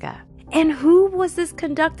 Alaska. And who was this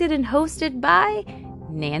conducted and hosted by?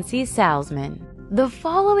 Nancy Salzman. The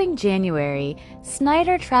following January,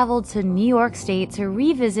 Snyder traveled to New York State to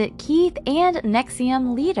revisit Keith and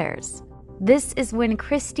NXIVM leaders. This is when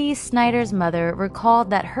Christy Snyder's mother recalled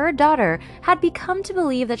that her daughter had become to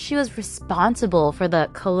believe that she was responsible for the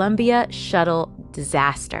Columbia Shuttle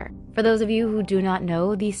disaster. For those of you who do not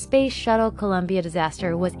know, the Space Shuttle Columbia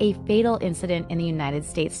disaster was a fatal incident in the United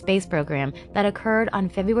States space program that occurred on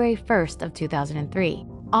February 1st of 2003.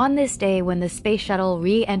 On this day, when the space shuttle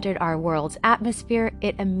re-entered our world's atmosphere,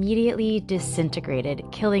 it immediately disintegrated,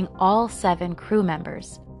 killing all 7 crew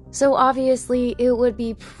members. So obviously, it would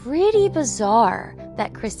be pretty bizarre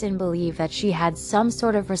that Kristen believed that she had some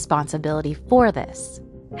sort of responsibility for this.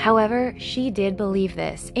 However, she did believe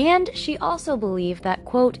this, and she also believed that,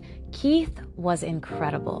 quote, Keith was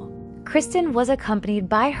incredible. Kristen was accompanied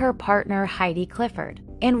by her partner Heidi Clifford,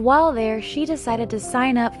 and while there, she decided to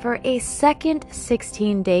sign up for a second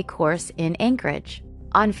 16-day course in Anchorage.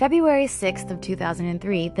 On February 6th of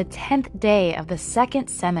 2003, the 10th day of the second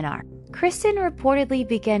seminar, Kristen reportedly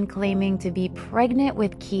began claiming to be pregnant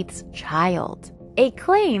with Keith's child, a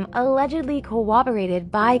claim allegedly corroborated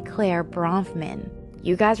by Claire Bronfman.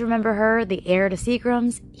 You guys remember her, the heir to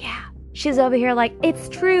Seagram's? Yeah. She's over here like, it's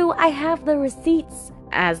true, I have the receipts,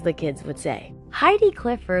 as the kids would say. Heidi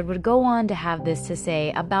Clifford would go on to have this to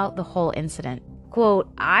say about the whole incident.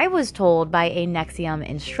 Quote, I was told by a NXIVM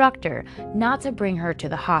instructor not to bring her to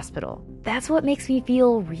the hospital. That's what makes me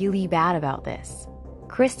feel really bad about this.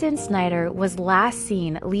 Kristen Snyder was last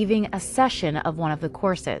seen leaving a session of one of the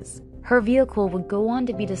courses. Her vehicle would go on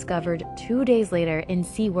to be discovered 2 days later in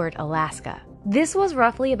Seward, Alaska. This was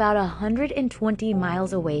roughly about 120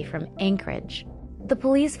 miles away from Anchorage. The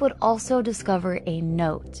police would also discover a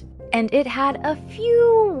note, and it had a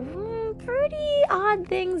few pretty odd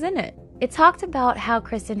things in it. It talked about how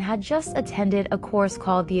Kristen had just attended a course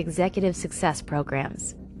called the Executive Success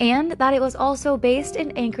Programs, and that it was also based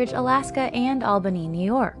in Anchorage, Alaska and Albany, New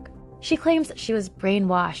York. She claims that she was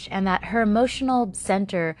brainwashed and that her emotional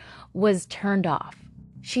center was turned off.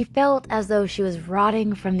 She felt as though she was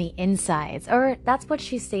rotting from the insides, or that's what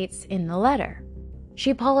she states in the letter.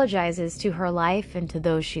 She apologizes to her life and to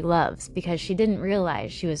those she loves because she didn't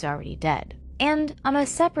realize she was already dead. And on a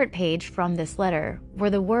separate page from this letter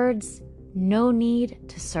were the words, "No need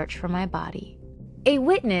to search for my body." A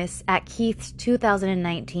witness at Keith's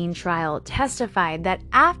 2019 trial testified that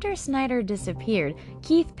after Snyder disappeared,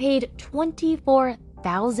 Keith paid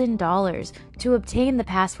 $24,000 to obtain the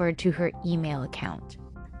password to her email account.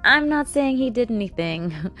 I'm not saying he did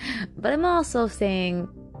anything, but I'm also saying,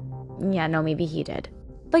 yeah, no, maybe he did.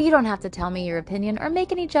 But you don't have to tell me your opinion or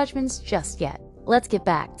make any judgments just yet. Let's get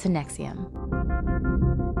back to NXIVM.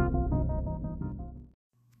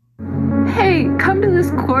 Hey, come to this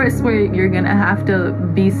course where you're gonna have to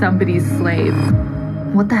be somebody's slave.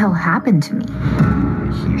 What the hell happened to me?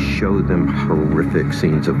 He showed them horrific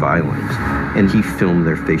scenes of violence, and he filmed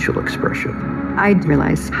their facial expression. I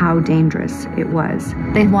realized how dangerous it was.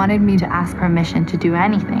 They wanted me to ask permission to do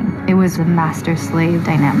anything. It was a master-slave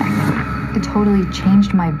dynamic. It totally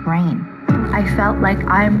changed my brain. I felt like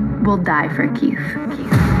I will die for Keith.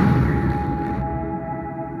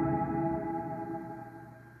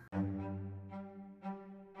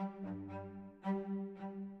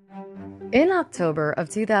 In October of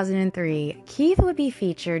 2003, Keith would be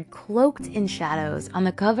featured cloaked in shadows on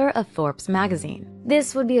the cover of Forbes magazine.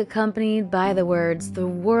 This would be accompanied by the words, "The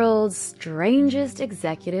world's strangest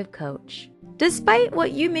executive coach." Despite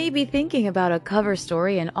what you may be thinking about a cover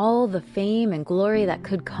story and all the fame and glory that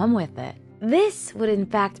could come with it, this would in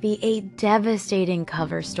fact be a devastating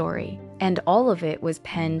cover story, and all of it was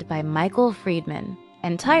penned by Michael Friedman,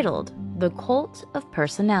 entitled The Cult of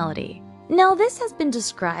Personality. Now, this has been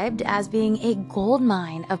described as being a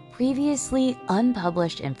goldmine of previously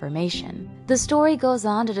unpublished information. The story goes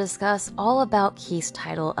on to discuss all about Keith's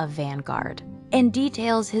title of Vanguard and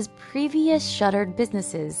details his previous shuttered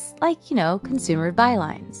businesses, like, Consumer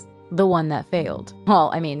Bylines. The one that failed.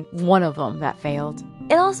 Well, one of them that failed.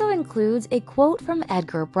 It also includes a quote from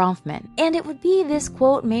Edgar Bronfman, and it would be this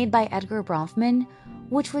quote made by Edgar Bronfman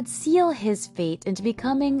which would seal his fate into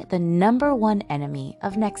becoming the #1 enemy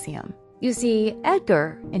of NXIVM. You see,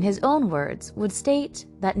 Edgar, in his own words, would state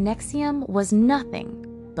that NXIVM was nothing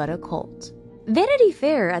but a cult. Vanity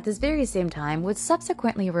Fair at this very same time would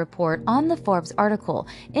subsequently report on the Forbes article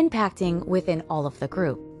impacting within all of the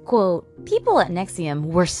group. Quote, "People at NXIVM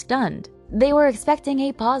were stunned. They were expecting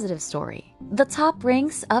a positive story. The top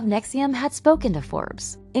ranks of NXIVM had spoken to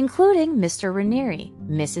Forbes, including Mr. Raniere,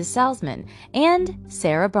 Mrs. Salzman, and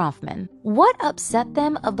Sarah Bronfman. What upset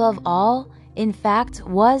them above all, in fact,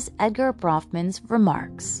 was Edgar Bronfman's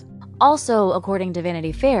remarks." Also, according to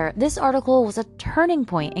Vanity Fair, this article was a turning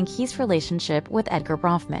point in Keith's relationship with Edgar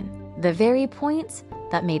Bronfman, the very point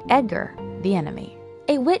that made Edgar the enemy.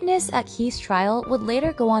 A witness at Keith's trial would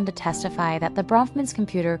later go on to testify that the Bronfman's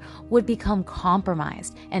computer would become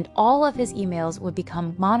compromised and all of his emails would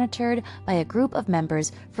become monitored by a group of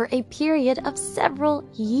members for a period of several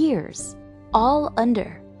years, all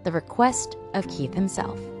under the request of Keith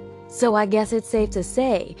himself. So I guess it's safe to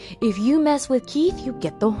say, if you mess with Keith, you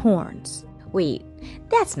get the horns. Wait,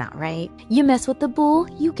 that's not right. You mess with the bull,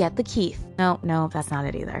 you get the Keith. No, that's not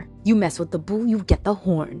it either. You mess with the bull, you get the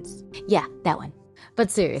horns. Yeah, that one. But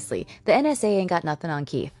seriously, the NSA ain't got nothing on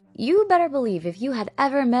Keith. You better believe if you had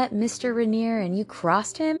ever met Mr. Raniere and you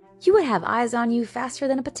crossed him, you would have eyes on you faster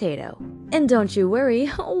than a potato. And don't you worry,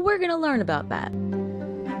 we're gonna learn about that.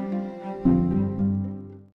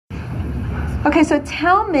 Okay, so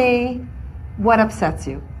tell me what upsets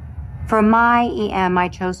you. For my EM, I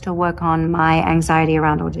chose to work on my anxiety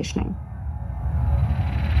around auditioning.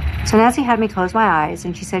 So Nancy had me close my eyes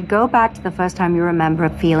and she said, go back to the first time you remember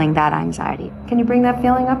feeling that anxiety. Can you bring that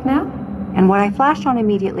feeling up now? And what I flashed on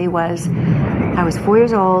immediately was, I was 4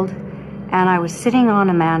 years old and I was sitting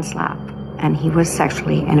on a man's lap and he was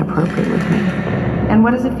sexually inappropriate with me. And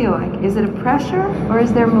what does it feel like? Is it a pressure or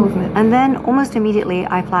is there movement? And then almost immediately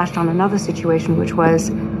I flashed on another situation, which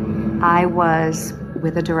was I was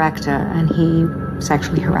with a director and he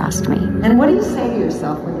sexually harassed me. And what do you say to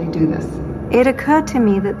yourself when they do this? It occurred to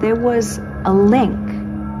me that there was a link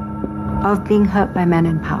of being hurt by men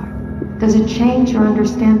in power. Does it change your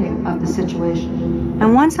understanding of the situation?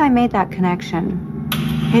 And once I made that connection,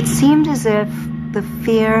 it seemed as if the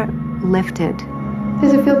fear lifted.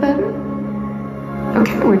 Does it feel better?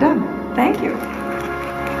 Okay, we're done. Thank you.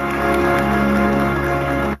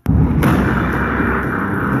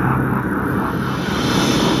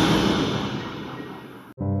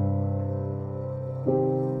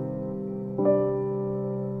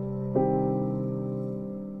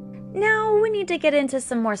 Now we need to get into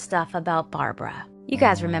some more stuff about Barbara. You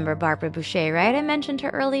guys remember Barbara Boucher, right? I mentioned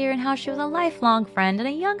her earlier and how she was a lifelong friend and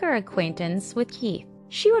a younger acquaintance with Keith.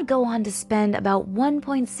 She would go on to spend about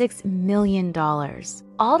 $1.6 million,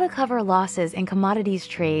 all to cover losses in commodities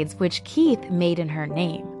trades which Keith made in her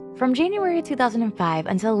name. From January 2005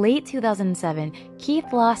 until late 2007,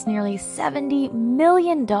 Keith lost nearly $70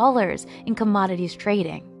 million in commodities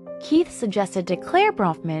trading. Keith suggested to Claire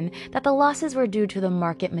Bronfman that the losses were due to the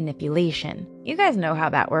market manipulation. You guys know how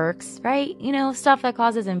that works, right? You know, stuff that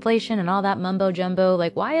causes inflation and all that mumbo jumbo,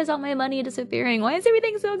 like why is all my money disappearing? Why is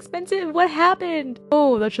everything so expensive? What happened?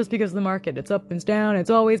 Oh, that's just because the market, it's up and down,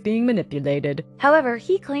 it's always being manipulated. However,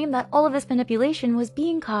 he claimed that all of this manipulation was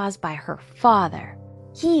being caused by her father.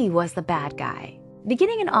 He was the bad guy.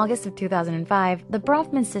 Beginning in August of 2005, the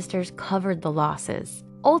Bronfman sisters covered the losses,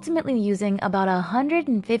 ultimately using about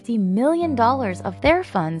 $150 million of their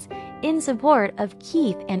funds in support of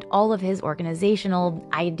Keith and all of his organizational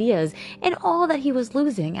ideas and all that he was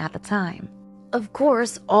losing at the time. Of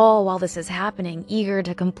course, all while this is happening, eager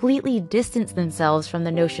to completely distance themselves from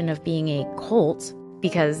the notion of being a cult,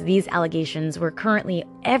 Because these allegations were currently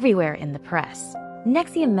everywhere in the press,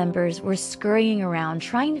 NXIVM members were scurrying around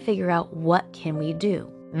trying to figure out what can we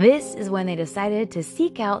do. This is when they decided to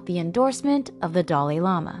seek out the endorsement of the Dalai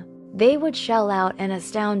Lama. They would shell out an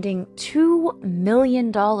astounding $2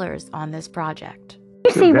 million on this project.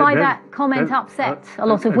 You see why that comment upset a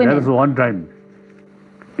lot of women? That is one time.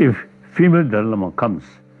 If female Dalai Lama comes,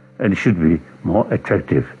 and it should be more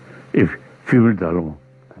attractive. If female Dalai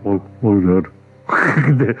Lama,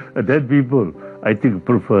 dead people, I think,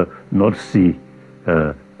 prefer not see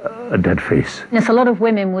a dead face. Yes, a lot of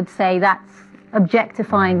women would say that's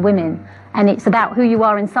objectifying women, and it's about who you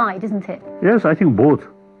are inside, isn't it? Yes, I think both.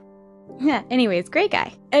 Yeah, anyways, great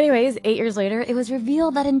guy. 8 years later, it was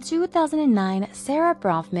revealed that in 2009, Sarah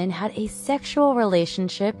Brofman had a sexual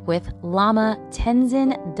relationship with Lama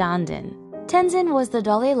Tenzin Dandan. Tenzin was the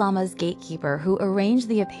Dalai Lama's gatekeeper who arranged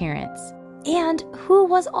the appearance, and who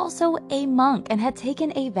was also a monk and had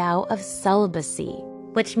taken a vow of celibacy,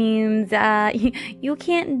 which means you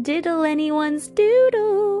can't diddle anyone's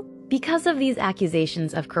doodle. Because of these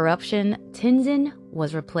accusations of corruption, Tenzin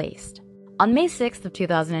was replaced. On May 6th of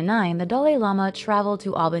 2009, the Dalai Lama traveled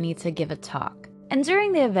to Albany to give a talk. And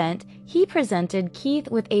during the event, he presented Keith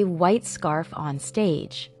with a white scarf on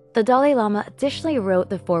stage. The Dalai Lama additionally wrote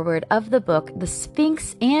the foreword of the book The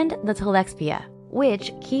Sphinx and the Telexpia,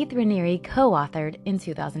 which Keith Raniere co-authored in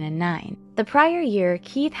 2009. The prior year,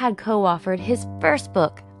 Keith had co-authored his first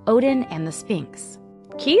book, Odin and the Sphinx.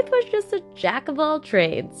 Keith was just a jack of all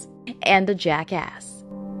trades and a jackass.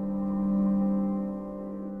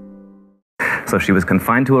 So she was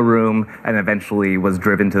confined to a room and eventually was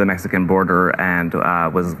driven to the Mexican border and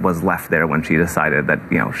was left there when she decided that,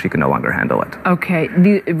 she could no longer handle it. Okay,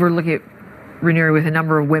 we're looking at Raniere with a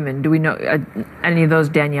number of women. Do we know any of those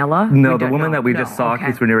Daniela? No, the woman that we just saw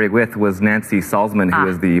Keith Raniere with was Nancy Salzman, who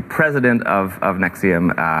is the president of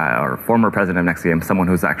NXIVM, or former president of NXIVM, someone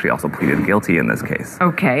who's actually also pleaded guilty in this case.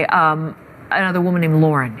 Okay, another woman named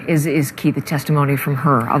Lauren. Is Keith the testimony from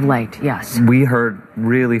her of late? Yes. We heard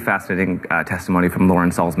really fascinating testimony from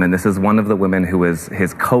Lauren Salzman. This is one of the women who is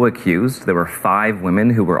his co-accused. There were 5 women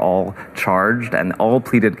who were all charged and all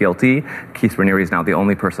pleaded guilty. Keith Raniere is now the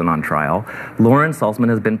only person on trial. Lauren Salzman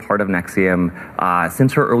has been part of NXIVM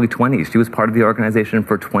since her early 20s. She was part of the organization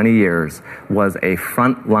for 20 years, was a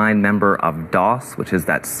frontline member of DOS, which is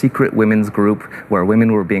that secret women's group where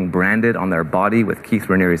women were being branded on their body with Keith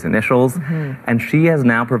Raniere's initials. And she has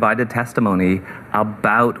now provided testimony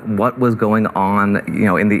about what was going on,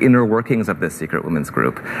 in the inner workings of this secret women's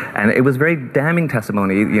group. And it was very damning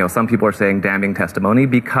testimony. Some people are saying damning testimony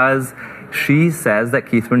because she says that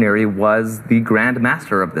Keith Raniere was the grand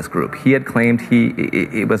master of this group. He had claimed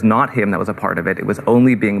it was not him that was a part of it. It was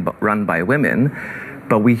only being run by women.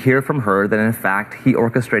 But we hear from her that, in fact, he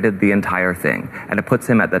orchestrated the entire thing. And it puts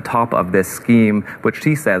him at the top of this scheme, which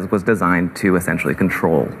she says was designed to essentially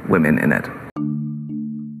control women in it.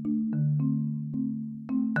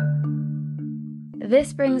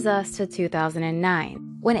 This brings us to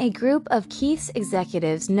 2009, when a group of Keith's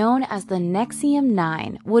executives known as the NXIVM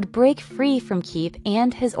 9 would break free from Keith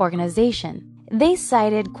and his organization. They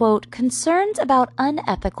cited, quote, concerns about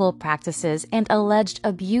unethical practices and alleged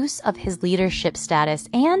abuse of his leadership status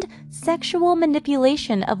and sexual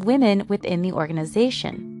manipulation of women within the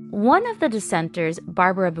organization. One of the dissenters,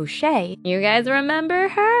 Barbara Boucher, you guys remember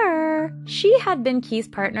her? She had been Keith's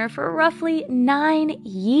partner for roughly 9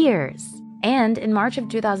 years. And in March of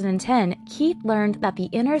 2010, Keith learned that the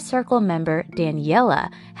Inner Circle member, Daniela,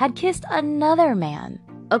 had kissed another man.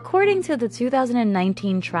 According to the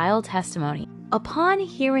 2019 trial testimony, upon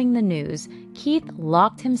hearing the news, Keith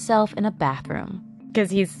locked himself in a bathroom because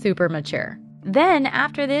he's super mature. Then,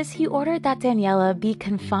 after this, he ordered that Daniela be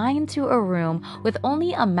confined to a room with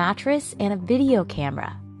only a mattress and a video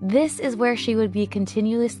camera. This is where she would be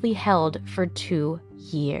continuously held for 2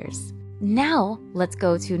 years. Now, let's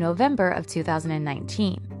go to November of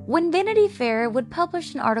 2019, when Vanity Fair would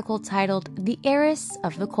publish an article titled The Heiress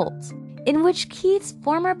of the Cult, in which Keith's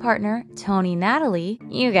former partner, Toni Natalie,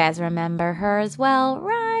 you guys remember her as well,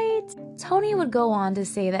 right? Toni would go on to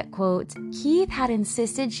say that, quote, Keith had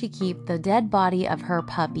insisted she keep the dead body of her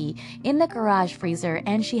puppy in the garage freezer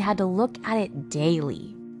and she had to look at it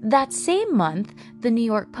daily. That same month, the New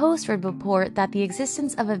York Post would report that the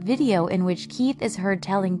existence of a video in which Keith is heard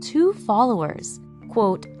telling 2 followers,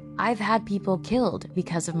 quote, I've had people killed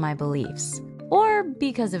because of my beliefs, or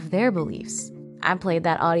because of their beliefs. I played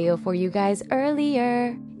that audio for you guys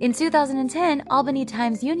earlier. In 2010, Albany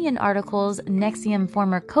Times-Union articles, NXIVM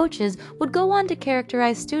former coaches would go on to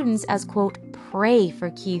characterize students as, quote, prey for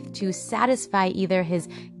Keith to satisfy either his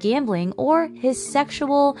gambling or his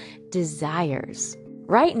sexual desires.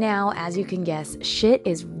 Right now, as you can guess, shit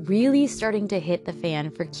is really starting to hit the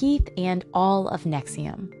fan for Keith and all of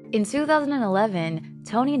NXIVM. In 2011,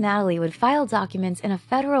 Tony Natalie would file documents in a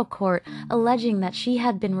federal court alleging that she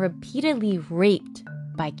had been repeatedly raped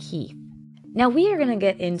by Keith. Now, we are going to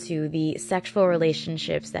get into the sexual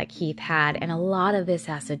relationships that Keith had, and a lot of this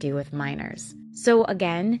has to do with minors. So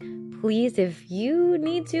again, please, if you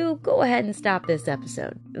need to, go ahead and stop this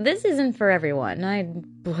episode. This isn't for everyone.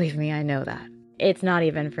 Believe me, I know that. It's not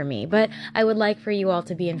even for me, but I would like for you all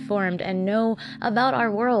to be informed and know about our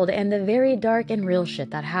world and the very dark and real shit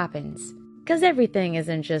that happens. Because everything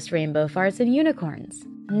isn't just rainbow farts and unicorns.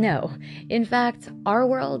 No, in fact, our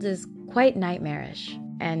world is quite nightmarish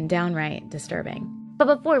and downright disturbing. But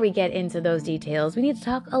before we get into those details, we need to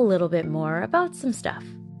talk a little bit more about some stuff.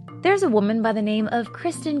 There's a woman by the name of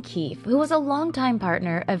Kristen Keefe, who was a longtime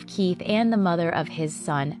partner of Keith and the mother of his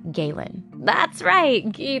son, Galen. That's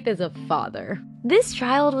right, Keith is a father. This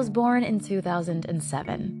child was born in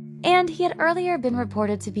 2007, and he had earlier been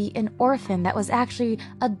reported to be an orphan that was actually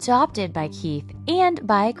adopted by Keith and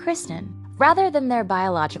by Kristen, rather than their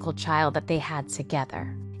biological child that they had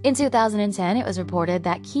together. In 2010, it was reported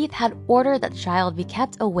that Keith had ordered that the child be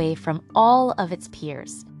kept away from all of its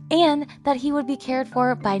peers, and that he would be cared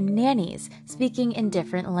for by nannies speaking in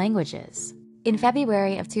different languages. In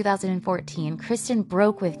February of 2014, Kristen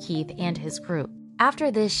broke with Keith and his group.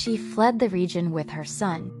 After this, she fled the region with her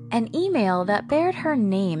son. An email that bared her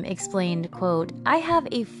name explained, quote, "I have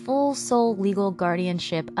a full sole legal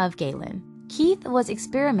guardianship of Galen. Keith was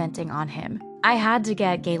experimenting on him. I had to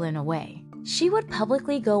get Galen away." She would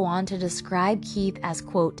publicly go on to describe Keith as,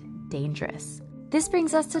 quote, "dangerous." This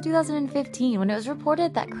brings us to 2015, when it was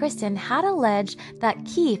reported that Kristen had alleged that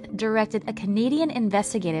Keith directed a Canadian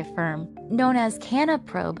investigative firm known as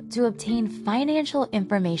Canaprobe to obtain financial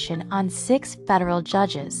information on 6 federal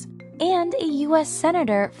judges and a U.S.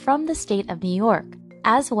 senator from the state of New York,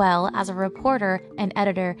 as well as a reporter, an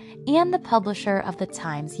editor, and the publisher of the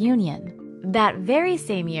Times-Union. That very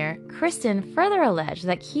same year, Kristen further alleged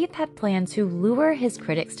that Keith had planned to lure his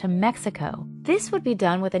critics to Mexico. This would be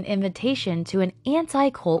done with an invitation to an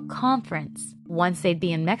anti-cult conference. Once they'd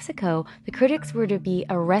be in Mexico, the critics were to be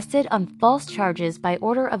arrested on false charges by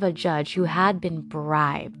order of a judge who had been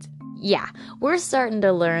bribed. Yeah, we're starting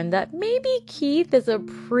to learn that maybe Keith is a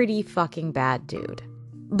pretty fucking bad dude.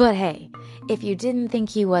 But hey, if you didn't think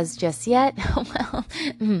he was just yet, well,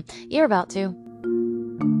 you're about to.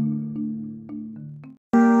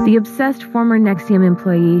 The obsessed former NXIVM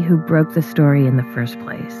employee who broke the story in the first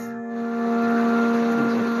place.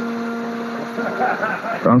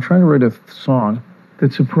 I'm trying to write a song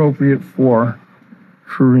that's appropriate for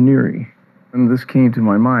Raniere, and this came to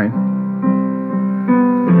my mind.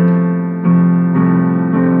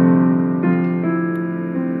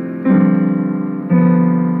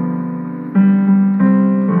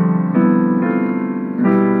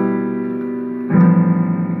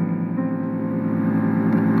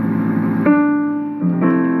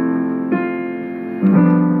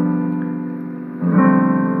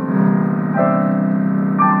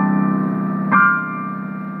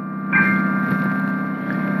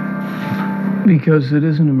 Because it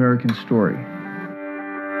is an American story.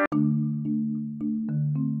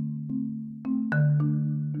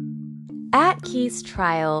 At Keith's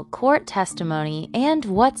trial, court testimony, and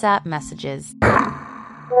WhatsApp messages.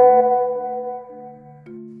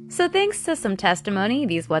 So thanks to some testimony,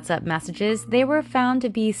 these WhatsApp messages, they were found to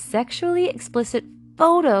be sexually explicit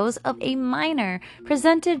photos of a minor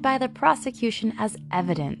presented by the prosecution as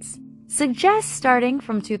evidence. Suggests starting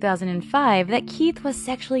from 2005 that Keith was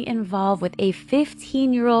sexually involved with a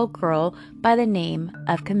 15-year-old girl by the name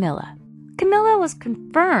of Camilla. Camilla was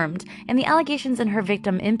confirmed in the allegations in her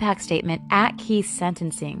victim impact statement at Keith's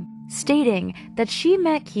sentencing, stating that she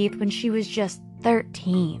met Keith when she was just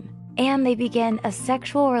 13, and they began a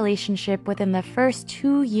sexual relationship within the first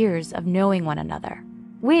 2 years of knowing one another,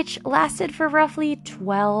 which lasted for roughly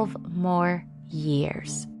 12 more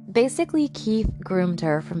years. Basically, Keith groomed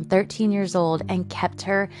her from 13 years old and kept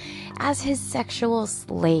her as his sexual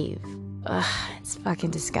slave. Ugh, it's fucking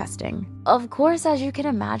disgusting. Of course, as you can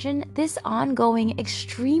imagine, this ongoing,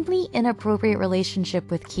 extremely inappropriate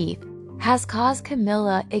relationship with Keith has caused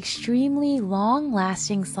Camilla extremely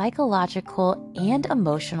long-lasting psychological and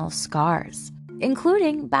emotional scars,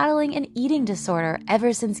 including battling an eating disorder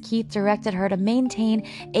ever since Keith directed her to maintain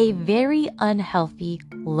a very unhealthy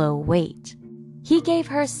low weight. He gave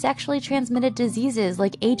her sexually transmitted diseases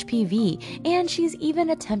like HPV, and she's even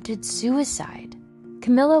attempted suicide.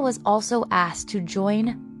 Camilla was also asked to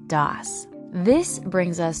join DOS. This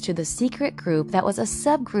brings us to the secret group that was a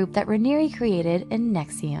subgroup that Raniere created in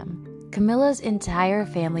NXIVM. Camilla's entire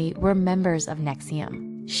family were members of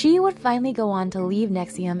NXIVM. She would finally go on to leave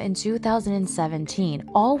NXIVM in 2017,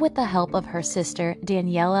 all with the help of her sister,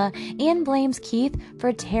 Daniela, and blames Keith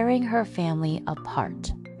for tearing her family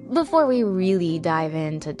apart. Before we really dive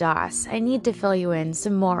into DOS, I need to fill you in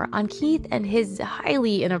some more on Keith and his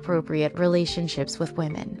highly inappropriate relationships with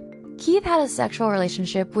women. Keith had a sexual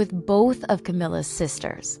relationship with both of Camilla's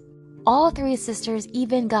sisters. All three sisters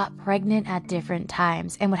even got pregnant at different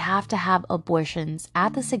times and would have to have abortions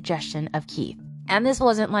at the suggestion of Keith. And this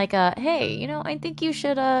wasn't like a, hey, I think you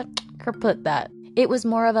should kaput that. It was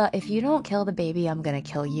more of a, if you don't kill the baby, I'm gonna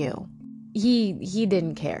kill you. He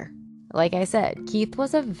didn't care. Like I said, Keith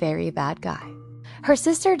was a very bad guy. Her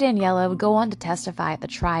sister Daniela would go on to testify at the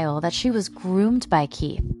trial that she was groomed by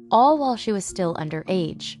Keith, all while she was still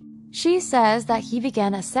underage. She says that he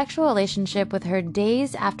began a sexual relationship with her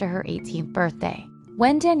days after her 18th birthday.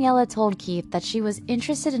 When Daniela told Keith that she was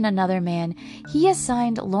interested in another man, he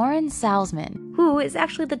assigned Lauren Salzman, who is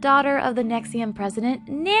actually the daughter of the NXIVM president,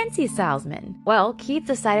 Nancy Salzman. Well, Keith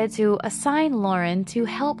decided to assign Lauren to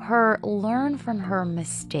help her learn from her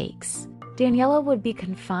mistakes. Daniela would be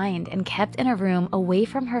confined and kept in a room away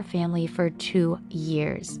from her family for 2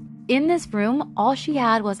 years. In this room, all she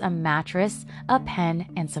had was a mattress, a pen,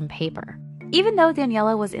 and some paper. Even though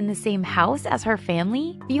Daniela was in the same house as her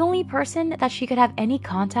family, the only person that she could have any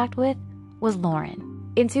contact with was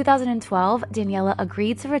Lauren. In 2012, Daniela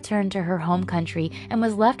agreed to return to her home country and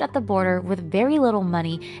was left at the border with very little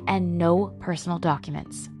money and no personal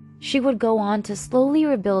documents. She would go on to slowly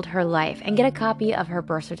rebuild her life and get a copy of her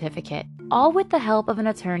birth certificate. All with the help of an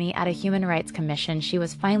attorney at a human rights commission, she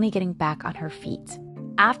was finally getting back on her feet.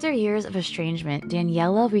 After years of estrangement,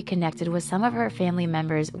 Daniela reconnected with some of her family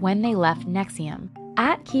members when they left NXIVM.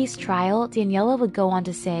 At Keith's trial, Daniela would go on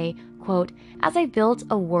to say, quote, "As I built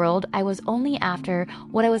a world, I was only after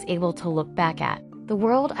what I was able to look back at. The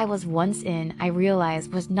world I was once in, I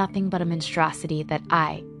realized was nothing but a monstrosity that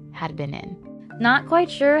I had been in." Not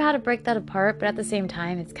quite sure how to break that apart, but at the same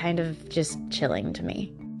time, it's kind of just chilling to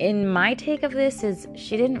me. In my take of this is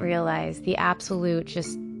she didn't realize the absolute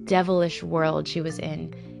just devilish world she was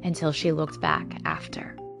in until she looked back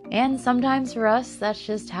after. And sometimes for us, that's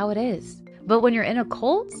just how it is. But when you're in a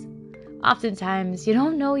cult, oftentimes you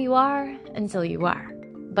don't know you are until you are.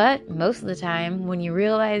 But most of the time, when you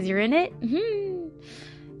realize you're in it,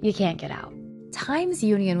 you can't get out. Times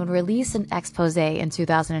Union would release an expose in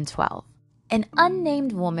 2012. An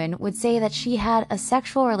unnamed woman would say that she had a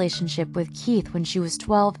sexual relationship with Keith when she was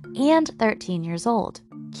 12 and 13 years old.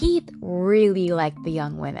 Keith really liked the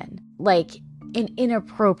young women, like an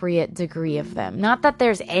inappropriate degree of them. Not that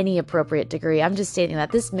there's any appropriate degree, I'm just stating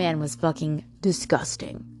that this man was fucking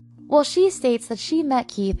disgusting. Well, she states that she met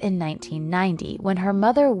Keith in 1990 when her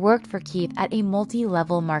mother worked for Keith at a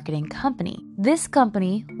multi-level marketing company. This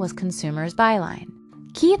company was Consumers Byline.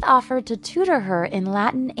 Keith offered to tutor her in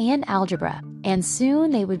Latin and algebra, and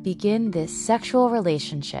soon they would begin this sexual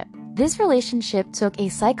relationship. This relationship took a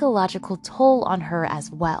psychological toll on her as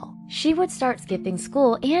well. She would start skipping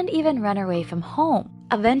school and even run away from home.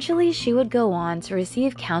 Eventually, she would go on to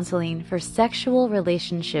receive counseling for sexual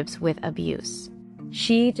relationships with abuse.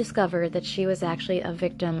 She discovered that she was actually a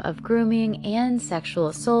victim of grooming and sexual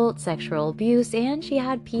assault, sexual abuse, and she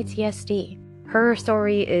had PTSD. Her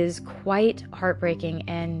story is quite heartbreaking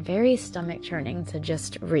and very stomach-churning to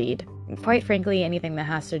just read. Quite frankly, anything that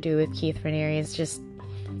has to do with Keith Raniere is just,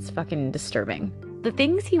 it's fucking disturbing. The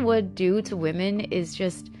things he would do to women is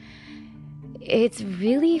just, it's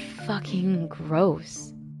really fucking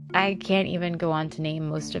gross. I can't even go on to name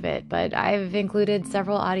most of it, but I've included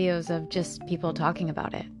several audios of just people talking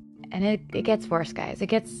about it. And it gets worse, guys. It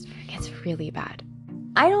gets really bad.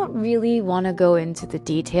 I don't really want to go into the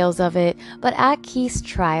details of it, but at Keith's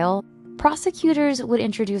trial, prosecutors would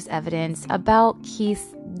introduce evidence about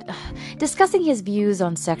Keith discussing his views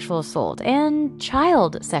on sexual assault and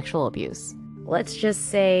child sexual abuse. Let's just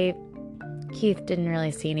say Keith didn't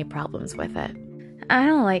really see any problems with it. I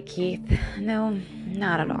don't like Keith. No,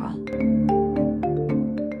 not at all.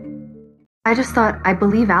 I just thought, I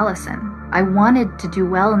believe Allison. I wanted to do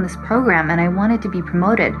well in this program and I wanted to be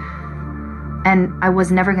promoted. And I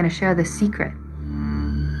was never going to share this secret.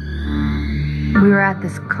 We were at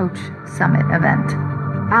this Coach Summit event.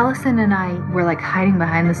 Allison and I were like hiding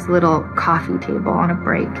behind this little coffee table on a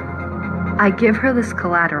break. I give her this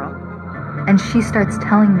collateral, and she starts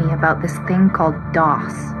telling me about this thing called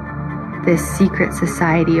DOS, this secret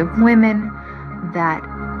society of women that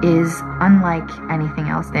is unlike anything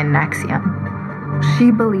else in NXIVM.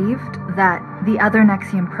 She believed that the other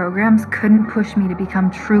NXIVM programs couldn't push me to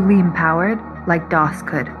become truly empowered like DOS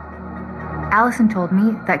could. Allison told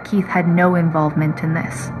me that Keith had no involvement in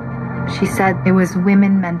this. She said it was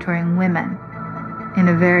women mentoring women in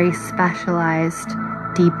a very specialized,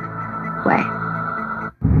 deep way.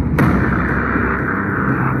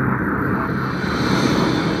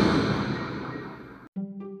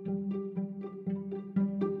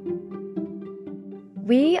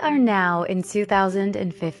 We are now in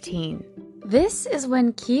 2015. This is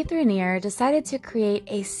when Keith Raniere decided to create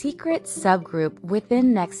a secret subgroup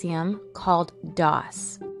within NXIVM called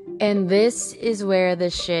DOS. And this is where the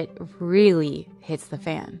shit really hits the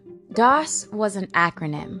fan. DOS was an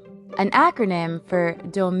acronym for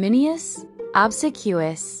Dominus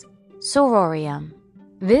Obsequious Sororium.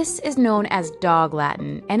 This is known as Dog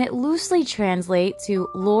Latin, and it loosely translates to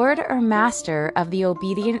Lord or Master of the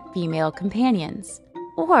Obedient Female Companions,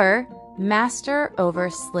 or Master over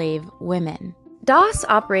Slave Women. DOS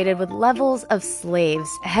operated with levels of slaves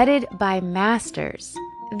headed by masters.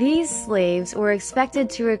 These slaves were expected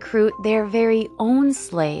to recruit their very own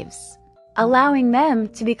slaves, allowing them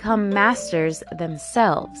to become masters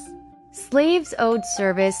themselves. Slaves owed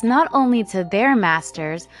service not only to their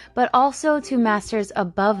masters, but also to masters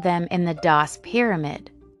above them in the DOS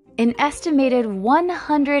pyramid. An estimated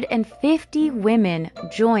 150 women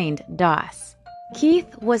joined DOS.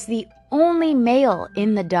 Keith was the only male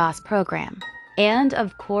in the DOS program. And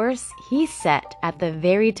of course, he sat at the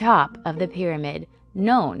very top of the pyramid,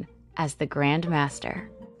 known as the Grand Master.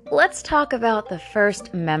 Let's talk about the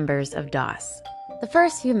first members of DOS. The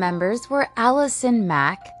first few members were Allison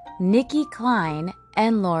Mack, Nikki Klein,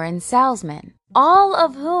 and Lauren Salzman, all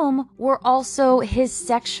of whom were also his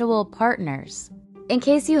sexual partners. In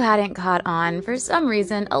case you hadn't caught on, for some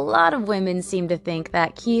reason, a lot of women seemed to think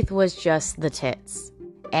that Keith was just the tits.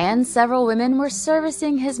 And several women were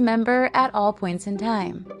servicing his member at all points in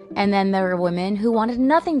time. And then there were women who wanted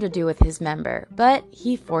nothing to do with his member, but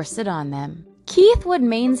he forced it on them. Keith would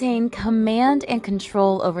maintain command and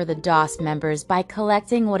control over the DOS members by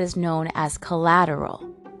collecting what is known as collateral.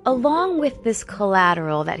 Along with this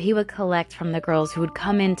collateral that he would collect from the girls who would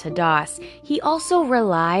come into DOS, he also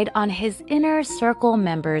relied on his inner circle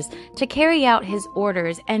members to carry out his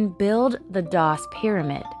orders and build the DOS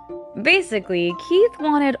pyramid. Basically, Keith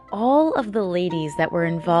wanted all of the ladies that were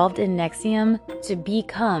involved in NXIVM to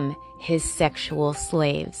become his sexual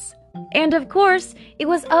slaves. And of course, it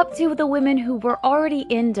was up to the women who were already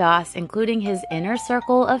in DOS, including his inner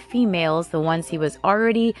circle of females, the ones he was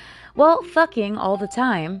already, fucking all the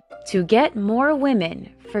time, to get more women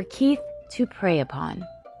for Keith to prey upon.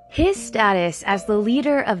 His status as the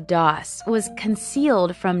leader of DOS was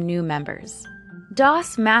concealed from new members.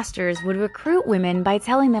 DOS masters would recruit women by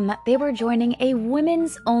telling them that they were joining a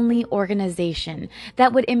women's-only organization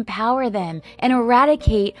that would empower them and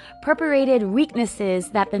eradicate perpetrated weaknesses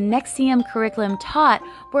that the NXIVM curriculum taught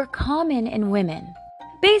were common in women.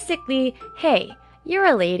 Basically, hey, you're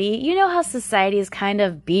a lady, you know how society's kind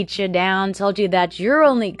of beat you down, told you that you're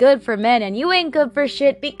only good for men and you ain't good for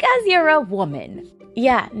shit because you're a woman.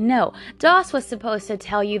 Yeah, no, DOS was supposed to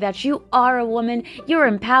tell you that you are a woman, you're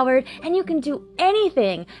empowered, and you can do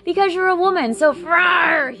anything because you're a woman, so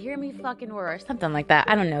hear me fucking roar, or something like that.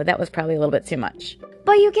 I don't know, that was probably a little bit too much.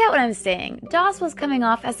 But you get what I'm saying. DOS was coming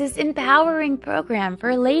off as this empowering program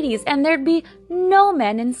for ladies, and there'd be no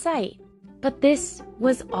men in sight. But this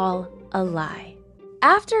was all a lie.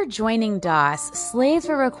 After joining DOS, slaves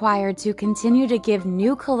were required to continue to give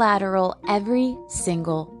new collateral every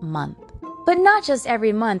single month. But not just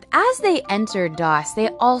every month. As they entered DOS, they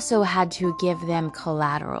also had to give them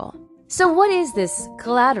collateral. So what is this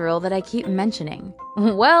collateral that I keep mentioning?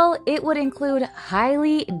 Well, it would include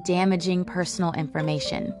highly damaging personal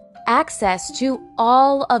information, access to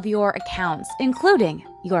all of your accounts, including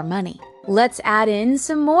your money. Let's add in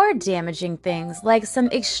some more damaging things like some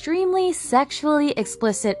extremely sexually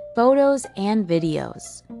explicit photos and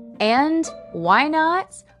videos. And why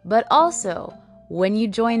not? But also, when you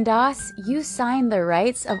join DOS, you sign the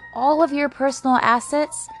rights of all of your personal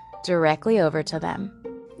assets directly over to them.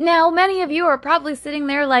 Now, many of you are probably sitting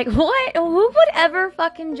there like, what? Who would ever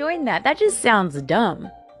fucking join that? That just sounds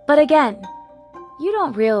dumb. But again, you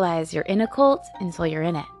don't realize you're in a cult until you're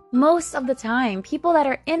in it. Most of the time, people that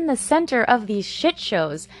are in the center of these shit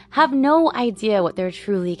shows have no idea what they're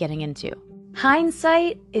truly getting into.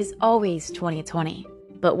 Hindsight is always 20/20.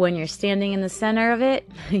 But when you're standing in the center of it,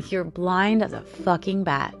 you're blind as a fucking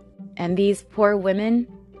bat. And these poor women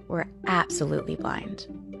were absolutely blind.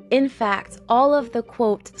 In fact, all of the,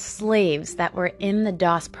 quote, slaves that were in the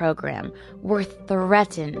DOS program were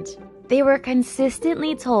threatened. They were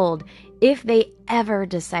consistently told if they ever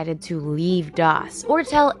decided to leave DOS or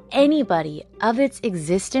tell anybody of its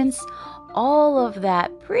existence, all of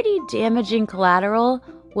that pretty damaging collateral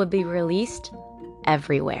would be released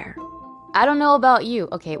everywhere. I don't know about you.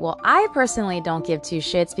 Okay, well, I personally don't give two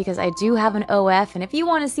shits because I do have an OF, and if you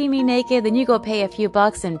want to see me naked, then you go pay a few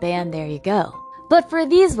bucks and bam, there you go. But for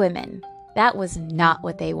these women, that was not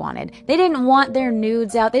what they wanted. They didn't want their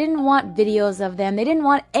nudes out. They didn't want videos of them. They didn't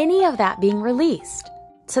want any of that being released.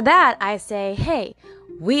 To that, I say, hey,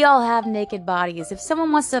 we all have naked bodies. If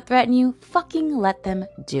someone wants to threaten you, fucking let them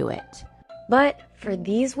do it. But for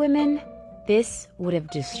these women, this would have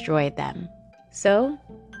destroyed them. So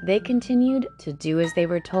they continued to do as they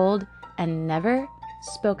were told and never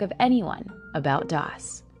spoke of anyone about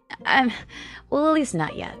DOS. Well, at least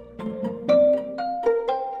not yet.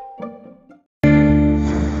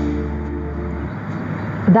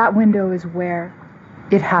 That window is where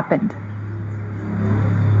it happened.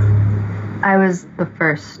 I was the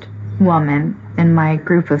first woman in my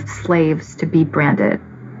group of slaves to be branded.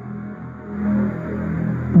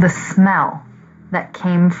 The smell that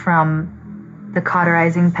came from the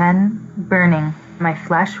cauterizing pen burning my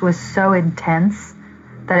flesh was so intense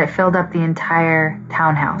that it filled up the entire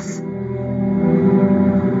townhouse.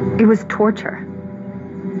 It was torture,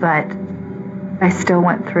 but I still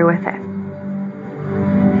went through with it.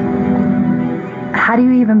 How do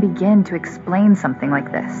you even begin to explain something like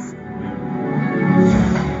this?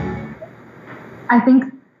 I think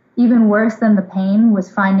even worse than the pain was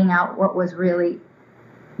finding out what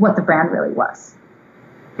the brand really was.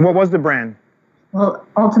 What was the brand? Well,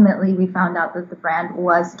 ultimately, we found out that the brand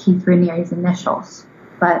was Keith Raniere's initials.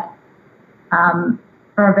 But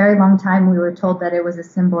for a very long time, we were told that it was a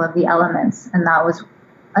symbol of the elements. And that was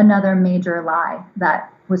another major lie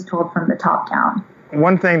that was told from the top down.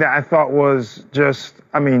 One thing that I thought was just,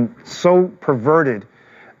 so perverted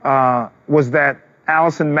was that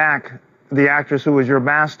Allison Mack, the actress who was your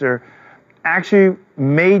master, actually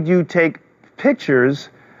made you take pictures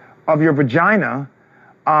of your vagina.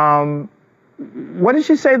 What did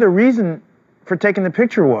she say the reason for taking the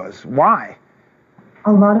picture was? Why?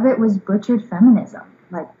 A lot of it was butchered feminism.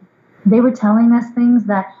 Like, they were telling us things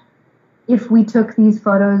that if we took these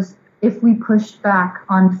photos, if we pushed back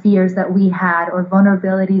on fears that we had or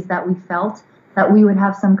vulnerabilities that we felt, that we would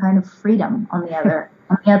have some kind of freedom on the other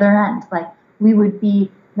end. Like, we would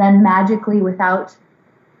be then magically without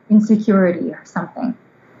insecurity or something.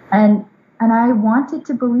 And I wanted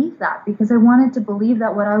to believe that because I wanted to believe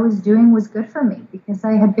that what I was doing was good for me because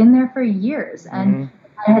I had been there for years and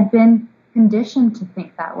I had been conditioned to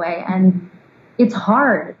think that way. And it's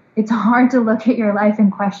hard. It's hard to look at your life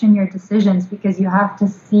and question your decisions because you have to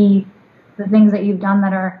see the things that you've done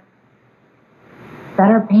that are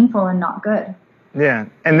painful and not good. Yeah.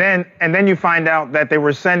 And then you find out that they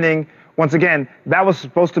were sending, once again, that was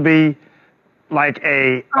supposed to be like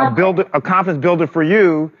a confidence builder for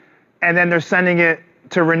you. And then they're sending it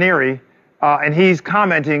to Raniere, and he's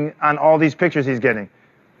commenting on all these pictures he's getting.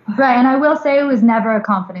 Right, and I will say it was never a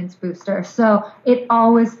confidence booster. So it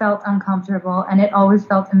always felt uncomfortable, and it always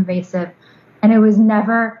felt invasive. And it was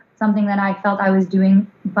never something that I felt I was doing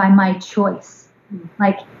by my choice.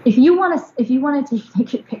 Like, if you want to take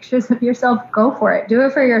naked pictures of yourself, go for it. Do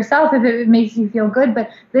it for yourself if it makes you feel good. But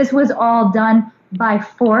this was all done by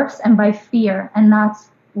force and by fear, and that's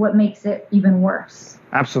what makes it even worse.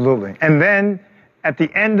 Absolutely. And then at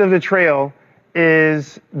the end of the trail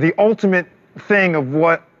is the ultimate thing of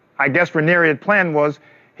what I guess Raniere had planned was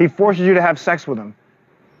he forces you to have sex with him.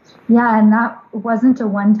 Yeah, and that wasn't a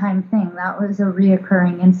one-time thing. That was a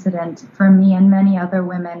reoccurring incident for me and many other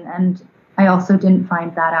women. And I also didn't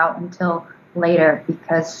find that out until later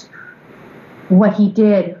because what he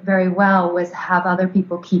did very well was have other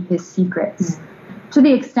people keep his secrets. To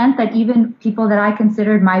the extent that even people that I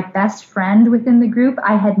considered my best friend within the group,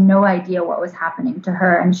 I had no idea what was happening to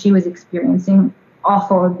her, and she was experiencing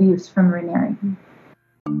awful abuse from Raniere.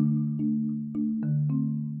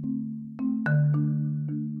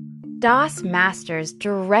 DOS masters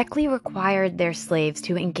directly required their slaves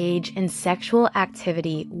to engage in sexual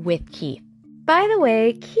activity with Keith. By the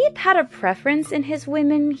way, Keith had a preference in his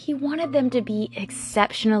women. He wanted them to be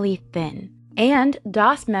exceptionally thin. And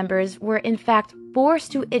DOS members were in fact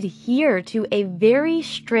forced to adhere to a very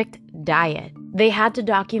strict diet. They had to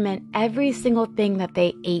document every single thing that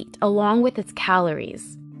they ate, along with its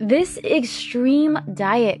calories. This extreme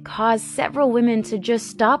diet caused several women to just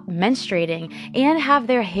stop menstruating and have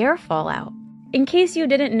their hair fall out. In case you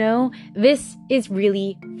didn't know, this is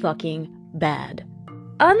really fucking bad.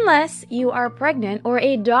 Unless you are pregnant or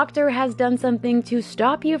a doctor has done something to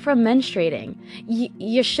stop you from menstruating,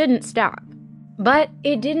 you shouldn't stop. But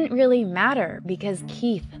it didn't really matter because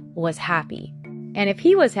Keith was happy. And if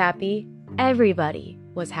he was happy, everybody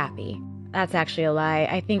was happy. That's actually a lie.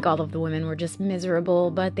 I think all of the women were just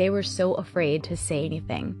miserable, but they were so afraid to say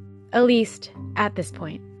anything. At least, at this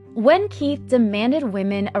point. When Keith demanded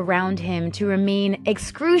women around him to remain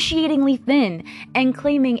excruciatingly thin and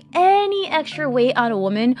claiming any extra weight on a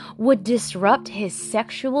woman would disrupt his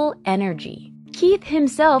sexual energy. Keith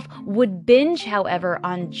himself would binge, however,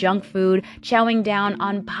 on junk food, chowing down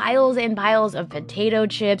on piles and piles of potato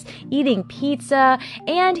chips, eating pizza,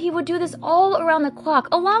 and he would do this all around the clock,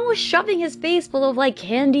 along with shoving his face full of like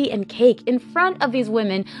candy and cake in front of these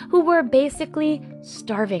women who were basically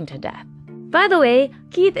starving to death. By the way,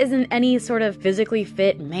 Keith isn't any sort of physically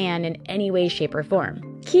fit man in any way, shape, or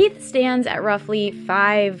form. Keith stands at roughly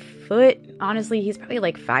 5 foot. Honestly, he's probably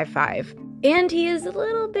like 5'5". And he is a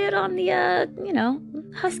little bit on the,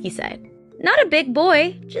 husky side. Not a big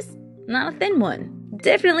boy, just not a thin one.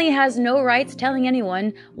 Definitely has no rights telling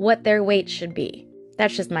anyone what their weight should be.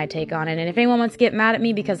 That's just my take on it. And if anyone wants to get mad at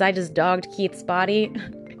me because I just dogged Keith's body,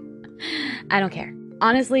 I don't care.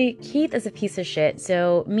 Honestly, Keith is a piece of shit,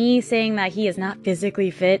 so me saying that he is not physically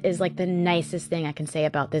fit is like the nicest thing I can say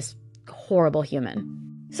about this horrible human.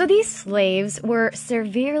 So these slaves were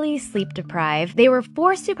severely sleep deprived, they were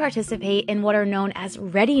forced to participate in what are known as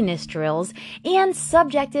readiness drills, and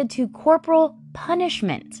subjected to corporal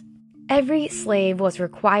punishment. Every slave was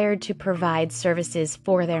required to provide services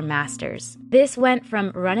for their masters. This went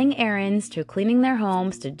from running errands to cleaning their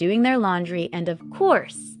homes to doing their laundry and, of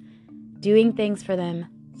course, doing things for them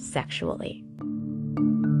sexually.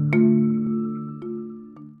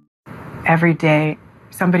 Every day,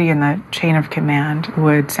 somebody in the chain of command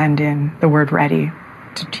would send in the word ready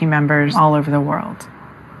to team members all over the world.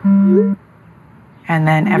 And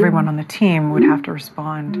then everyone on the team would have to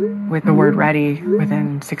respond with the word ready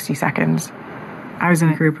within 60 seconds. I was in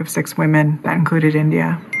a group of 6 women that included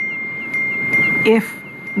India. If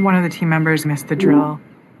one of the team members missed the drill,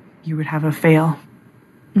 you would have a fail.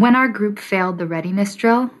 When our group failed the readiness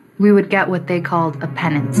drill, we would get what they called a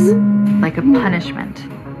penance, like a punishment.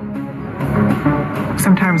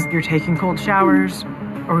 Sometimes you're taking cold showers,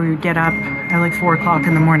 or we would get up at like 4 o'clock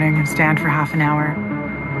in the morning and stand for half an hour.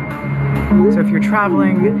 So if you're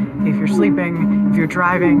traveling, if you're sleeping, if you're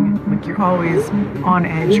driving, like you're always on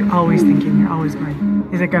edge, you're always thinking, you're always going,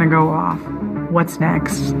 is it going to go off? What's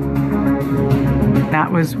next?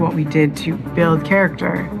 That was what we did to build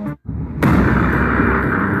character.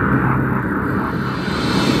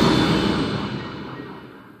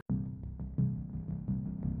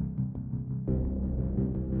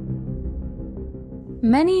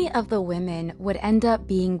 Many of the women would end up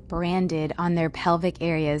being branded on their pelvic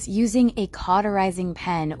areas using a cauterizing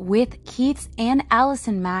pen with Keith's and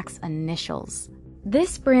Allison Mack's initials.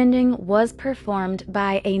 This branding was performed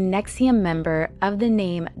by a NXIVM member of the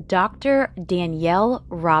name Dr. Danielle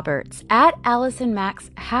Roberts at Allison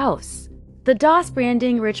Mack's house. The DOS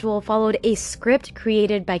branding ritual followed a script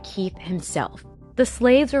created by Keith himself. The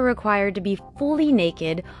slaves were required to be fully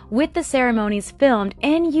naked, with the ceremonies filmed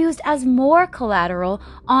and used as more collateral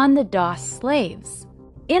on the DOS slaves.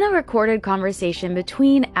 In a recorded conversation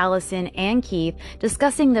between Allison and Keith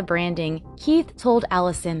discussing the branding, Keith told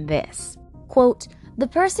Allison this, quote, "The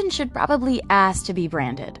person should probably ask to be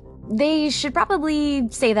branded. They should probably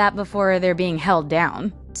say that before they're being held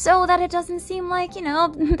down, so that it doesn't seem like,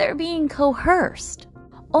 they're being coerced."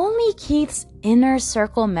 Only Keith's inner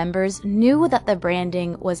circle members knew that the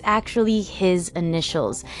branding was actually his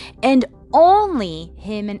initials, and only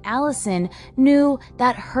him and Allison knew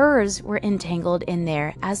that hers were entangled in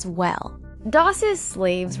there as well. DOS's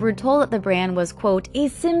slaves were told that the brand was, quote, "a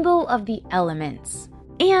symbol of the elements,"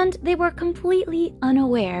 and they were completely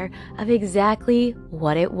unaware of exactly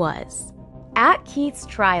what it was. At Keith's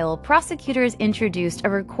trial, prosecutors introduced a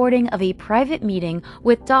recording of a private meeting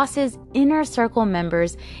with DOS's inner circle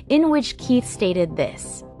members in which Keith stated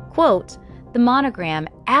this, quote, "The monogram,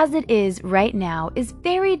 as it is right now, is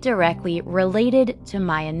very directly related to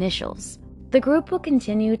my initials." The group will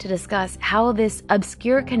continue to discuss how this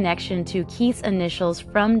obscure connection to Keith's initials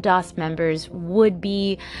from DOS members would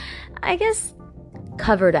be,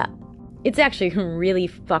 covered up. It's actually a really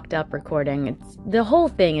fucked up recording. The whole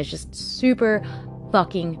thing is just super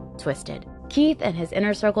fucking twisted. Keith and his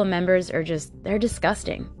inner circle members they're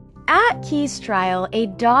disgusting. At Keith's trial, a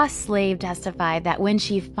DOS slave testified that when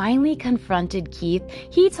she finally confronted Keith,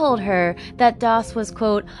 he told her that DOS was,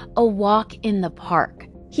 quote, "a walk in the park."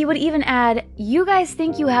 He would even add, "You guys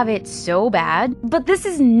think you have it so bad, but this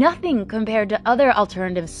is nothing compared to other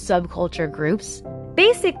alternative subculture groups."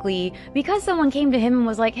 Basically, because someone came to him and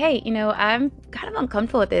was like, "Hey, I'm kind of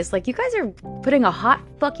uncomfortable with this. Like, you guys are putting a hot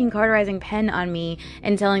fucking cauterizing pen on me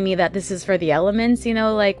and telling me that this is for the elements,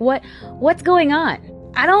 what's going on?"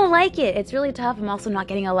 I don't like it. It's really tough. I'm also not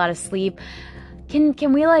getting a lot of sleep. Can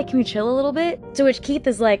we chill a little bit? To which Keith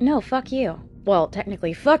is like, no, fuck you. Well,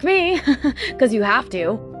 technically, fuck me, because you have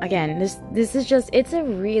to. Again, this is just, it's a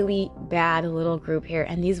really bad little group here,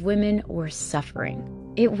 and these women were suffering.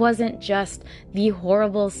 It wasn't just the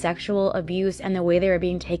horrible sexual abuse and the way they were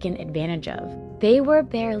being taken advantage of. They were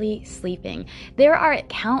barely sleeping. There are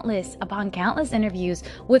countless upon countless interviews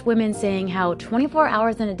with women saying how 24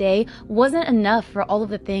 hours in a day wasn't enough for all of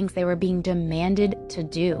the things they were being demanded to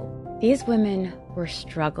do. These women were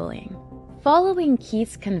struggling. Following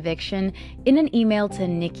Keith's conviction, in an email to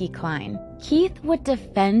Nikki Klein, Keith would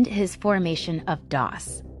defend his formation of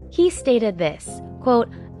DOS. He stated this, quote,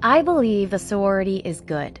 "I believe the sorority is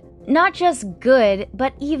good. Not just good,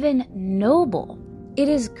 but even noble. It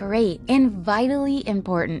is great and vitally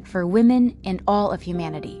important for women and all of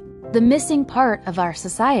humanity. The missing part of our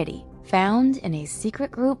society, found in a secret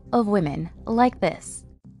group of women like this.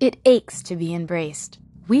 It aches to be embraced.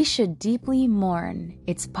 We should deeply mourn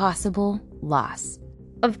its possible loss."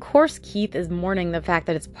 Of course, Keith is mourning the fact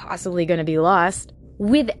that it's possibly going to be lost.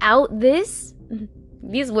 Without this,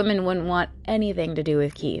 these women wouldn't want anything to do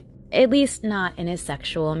with Keith, at least not in a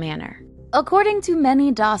sexual manner. According to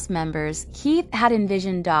many DOS members, Keith had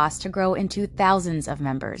envisioned DOS to grow into thousands of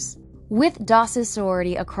members. With DOS's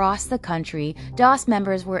sorority across the country, DOS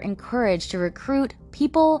members were encouraged to recruit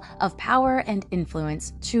people of power and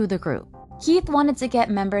influence to the group. Keith wanted to get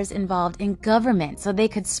members involved in government so they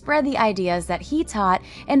could spread the ideas that he taught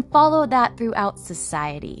and follow that throughout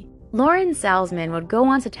society. Lauren Salzman would go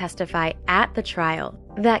on to testify at the trial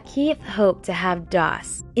that Keith hoped to have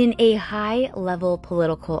DOS in a high-level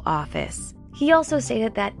political office. He also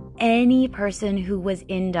stated that any person who was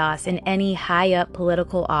in DOS in any high-up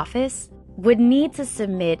political office would need to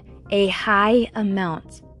submit a high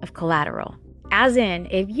amount of collateral. As in,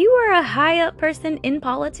 if you were a high-up person in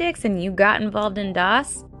politics and you got involved in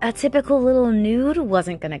DOS, a typical little nude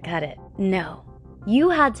wasn't gonna cut it. No. You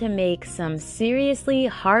had to make some seriously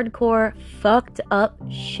hardcore, fucked up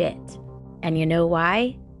shit. And you know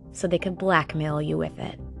why? So they could blackmail you with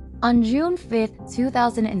it. On June 5th,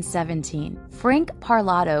 2017, Frank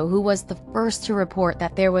Parlato, who was the first to report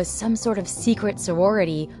that there was some sort of secret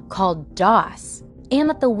sorority called DOS, and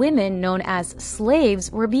that the women known as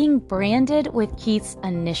slaves were being branded with Keith's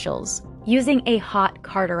initials, using a hot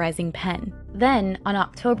carterizing pen. Then, on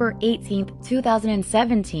October 18th,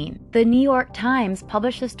 2017, the New York Times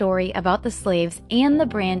published a story about the slaves and the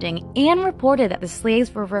branding and reported that the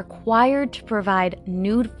slaves were required to provide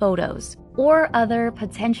nude photos or other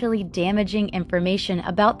potentially damaging information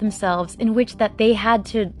about themselves in which that they had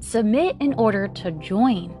to submit in order to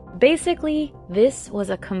join. Basically, this was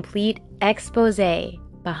a complete expose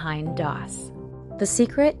behind DOS. The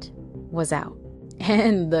secret was out,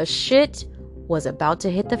 and the shit was about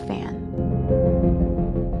to hit the fan.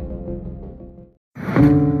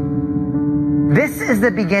 This is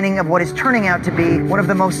the beginning of what is turning out to be one of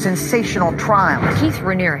the most sensational trials. Keith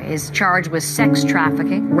Raniere is charged with sex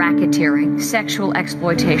trafficking, racketeering, sexual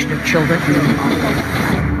exploitation of children.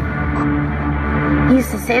 He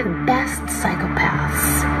used to say the best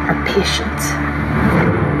psychopaths are patient.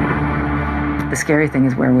 The scary thing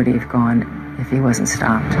is, where would he have gone if he wasn't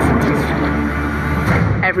stopped?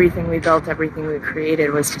 Everything we built, everything we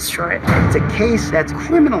created was destroyed. It's a case that's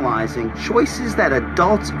criminalizing choices that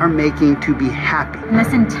adults are making to be happy. And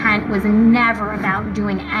this intent was never about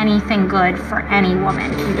doing anything good for any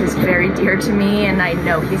woman. He was very dear to me, and I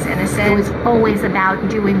know he's innocent. It was always about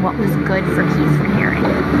doing what was good for Keith Raniere,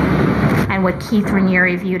 and what Keith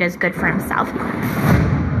Raniere viewed as good for himself.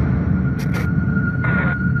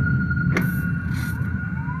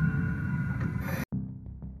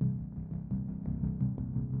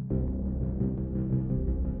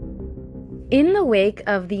 In the wake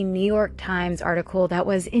of the New York Times article that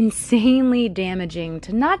was insanely damaging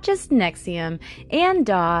to not just NXIVM and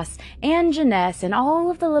DOS and Jeunesse and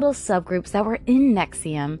all of the little subgroups that were in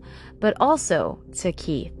NXIVM, but also to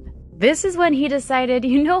Keith. This is when he decided,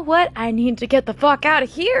 you know what, I need to get the fuck out of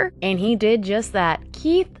here. And he did just that.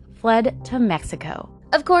 Keith fled to Mexico.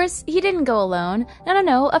 Of course, he didn't go alone.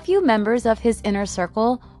 No, a few members of his inner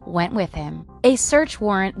circle went with him. A search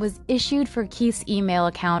warrant was issued for Keith's email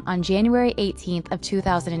account on January 18th of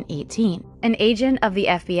 2018. An agent of the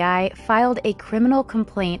FBI filed a criminal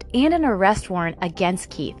complaint and an arrest warrant against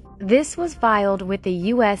Keith. This was filed with the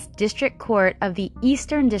U.S. District Court of the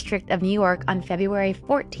Eastern District of New York on February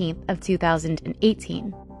 14th of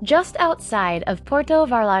 2018. Just outside of Puerto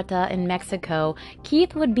Vallarta in Mexico,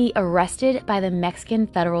 Keith would be arrested by the Mexican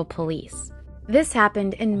Federal Police. This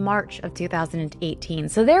happened in March of 2018,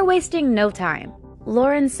 so they're wasting no time.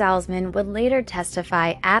 Lauren Salzman would later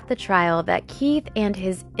testify at the trial that Keith and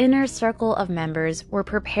his inner circle of members were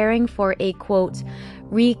preparing for a, quote,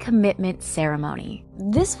 recommitment ceremony.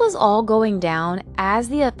 This was all going down as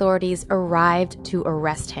the authorities arrived to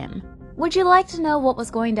arrest him. Would you like to know what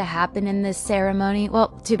was going to happen in this ceremony? Well,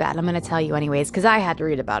 too bad, I'm going to tell you anyways, because I had to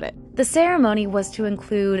read about it. The ceremony was to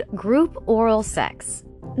include group oral sex.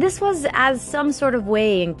 This was as some sort of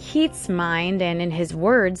way in Keith's mind and in his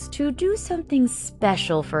words to do something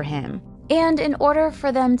special for him. And in order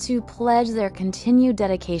for them to pledge their continued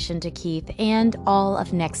dedication to Keith and all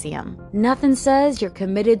of NXIVM. Nothing says you're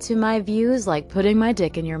committed to my views like putting my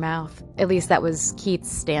dick in your mouth. At least that was Keith's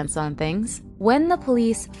stance on things. When the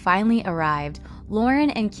police finally arrived,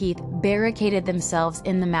 Lauren and Keith barricaded themselves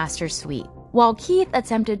in the master suite, while Keith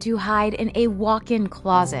attempted to hide in a walk-in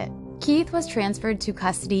closet. Keith was transferred to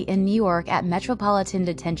custody in New York at Metropolitan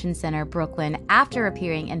Detention Center, Brooklyn, after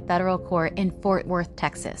appearing in federal court in Fort Worth,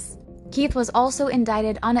 Texas. Keith was also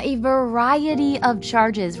indicted on a variety of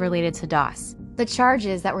charges related to DOS. The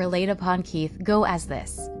charges that were laid upon Keith go as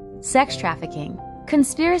this: sex trafficking,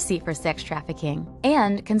 conspiracy for sex trafficking,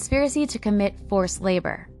 and conspiracy to commit forced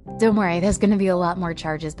labor. Don't worry, there's going to be a lot more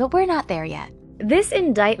charges, but we're not there yet. This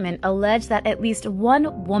indictment alleged that at least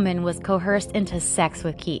one woman was coerced into sex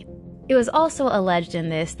with Keith. It was also alleged in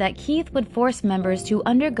this that Keith would force members to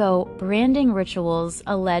undergo branding rituals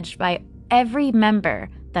alleged by every member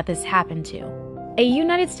that this happened to. A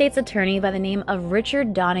United States attorney by the name of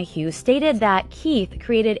Richard Donahue stated that Keith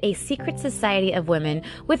created a secret society of women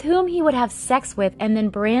with whom he would have sex with and then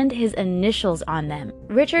brand his initials on them.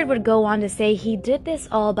 Richard would go on to say he did this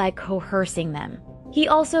all by coercing them. He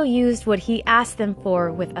also used what he asked them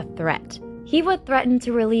for with a threat. He would threaten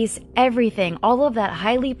to release everything, all of that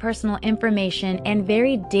highly personal information and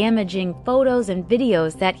very damaging photos and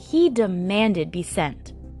videos that he demanded be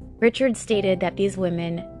sent. Richard stated that these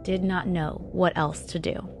women did not know what else to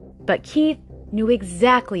do. But Keith knew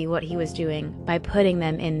exactly what he was doing by putting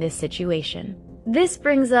them in this situation. This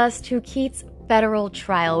brings us to Keith's federal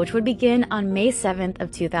trial, which would begin on May 7th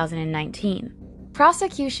of 2019.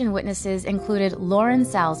 Prosecution witnesses included Lauren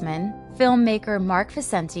Salzman, filmmaker Mark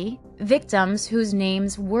Vicente, victims whose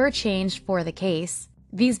names were changed for the case.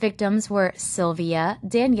 These victims were Sylvia,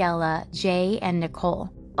 Daniela, Jay, and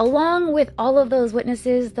Nicole. Along with all of those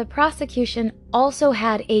witnesses, the prosecution also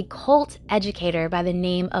had a cult educator by the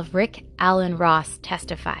name of Rick Allen Ross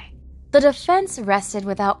testify. The defense rested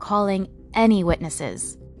without calling any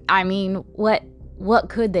witnesses. I mean, what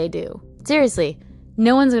could they do? Seriously,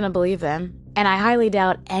 no one's gonna believe them, and I highly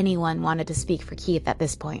doubt anyone wanted to speak for Keith at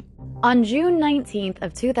this point. On June 19th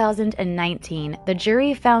of 2019, the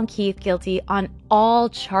jury found Keith guilty on all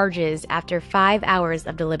charges after 5 hours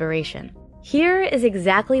of deliberation. Here is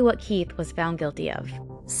exactly what Keith was found guilty of: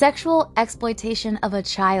 sexual exploitation of a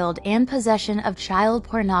child and possession of child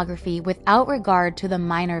pornography without regard to the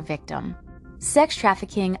minor victim, sex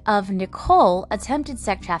trafficking of Nicole, attempted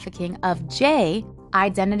sex trafficking of Jay,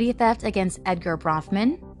 identity theft against Edgar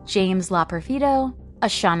Bronfman, James LaPerfido,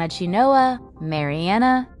 Ashana Chinoa,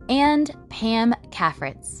 Mariana, and Pam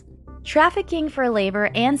Caffritz. Trafficking for labor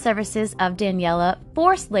and services of Daniela,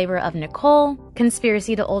 forced labor of Nicole,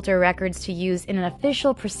 conspiracy to alter records to use in an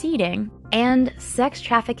official proceeding, and sex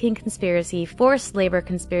trafficking conspiracy, forced labor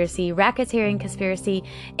conspiracy, racketeering conspiracy,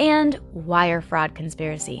 and wire fraud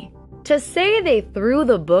conspiracy. To say they threw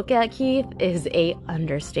the book at Keith is an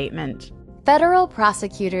understatement. Federal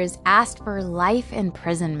prosecutors asked for life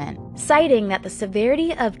imprisonment, citing that the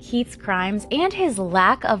severity of Keith's crimes and his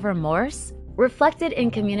lack of remorse reflected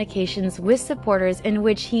in communications with supporters in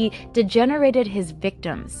which he degenerated his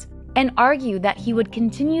victims, and argued that he would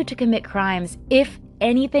continue to commit crimes if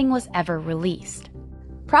anything was ever released.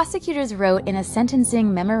 Prosecutors wrote in a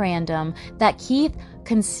sentencing memorandum that Keith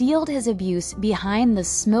concealed his abuse behind the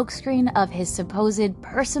smokescreen of his supposed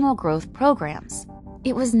personal growth programs.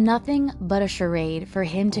 It was nothing but a charade for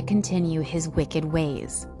him to continue his wicked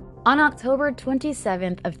ways. On October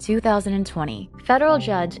 27th of 2020, federal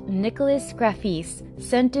judge Nicholas Grafis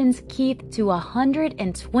sentenced Keith to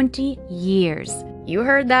 120 years. You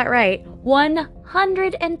heard that right,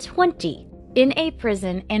 120 in a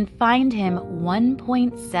prison, and fined him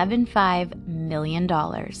 $1.75 million.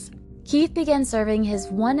 Keith began serving his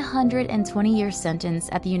 120-year sentence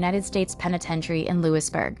at the United States Penitentiary in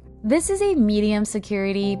Lewisburg. This is a medium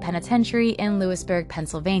security penitentiary in Lewisburg,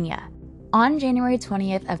 Pennsylvania. On January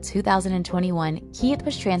 20th of 2021, Keith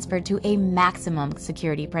was transferred to a maximum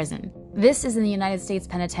security prison. This is in the United States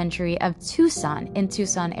Penitentiary of Tucson in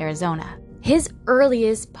Tucson, Arizona. His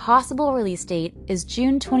earliest possible release date is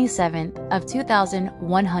June 27th of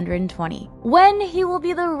 2120, when he will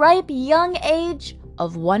be the ripe young age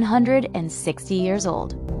of 160 years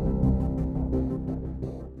old.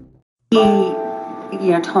 He,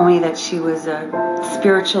 told me that she was a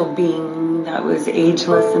spiritual being that was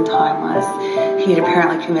ageless and timeless. He had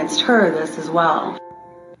apparently convinced her of this as well.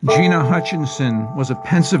 Gina Hutchinson was a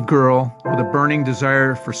pensive girl with a burning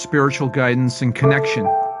desire for spiritual guidance and connection.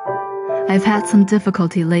 I've had some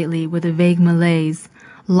difficulty lately with a vague malaise,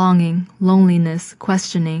 longing, loneliness,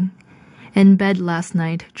 questioning. In bed last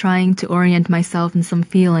night, trying to orient myself in some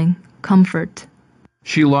feeling, comfort.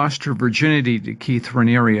 She lost her virginity to Keith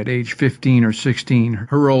Raniere at age 15 or 16,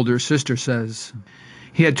 her older sister says.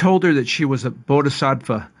 He had told her that she was a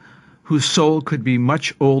bodhisattva, whose soul could be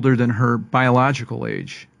much older than her biological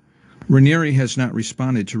age. Raniere has not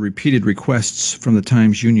responded to repeated requests from the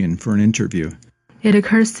Times-Union for an interview. It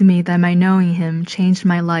occurs to me that my knowing him changed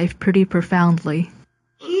my life pretty profoundly.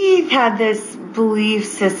 He had this belief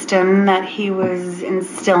system that he was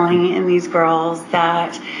instilling in these girls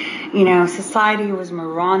that, society was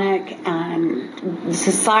moronic and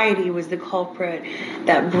society was the culprit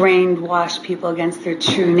that brainwashed people against their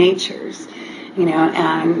true natures,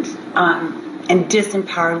 and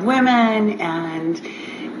disempowered women and,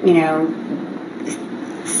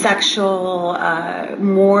 sexual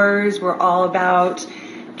mores were all about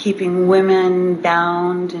keeping women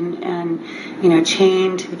bound and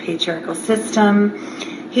chained to the patriarchal system.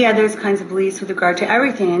 He had those kinds of beliefs with regard to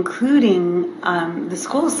everything, including the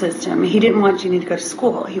school system. He didn't want Gina to go to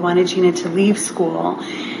school. He wanted Gina to leave school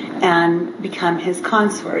and become his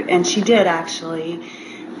consort. And she did, actually.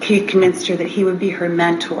 He convinced her that he would be her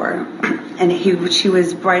mentor. And she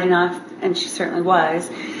was bright enough, and she certainly was,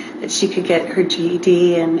 that she could get her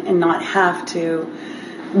GED and not have to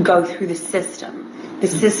go through the system. The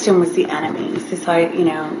system was the enemy. Society,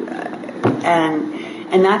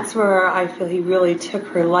 and that's where I feel he really took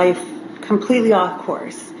her life completely off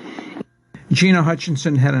course. Gina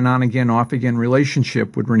Hutchinson had an on-again, off-again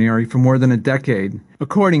relationship with Raniere for more than a decade,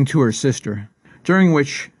 according to her sister, during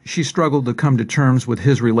which she struggled to come to terms with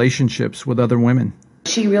his relationships with other women.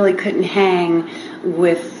 She really couldn't hang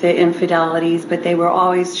with the infidelities, but they were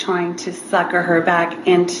always trying to sucker her back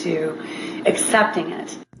into accepting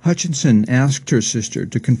it. Hutchinson asked her sister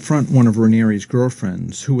to confront one of Raniere's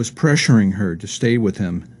girlfriends who was pressuring her to stay with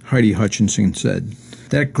him, Heidi Hutchinson said.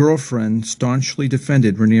 That girlfriend staunchly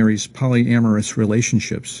defended Raniere's polyamorous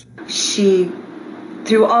relationships. She,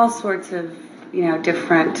 through all sorts of,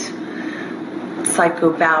 different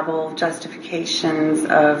psychobabble justifications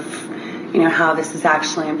of, how this is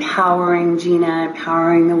actually empowering Gina,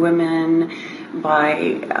 empowering the women by,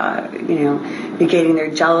 negating their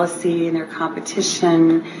jealousy and their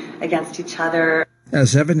competition against each other.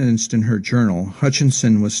 As evidenced in her journal,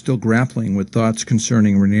 Hutchinson was still grappling with thoughts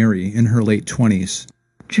concerning Raniere in her late 20s.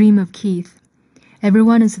 Dream of Keith.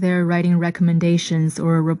 Everyone is there writing recommendations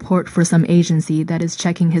or a report for some agency that is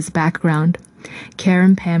checking his background.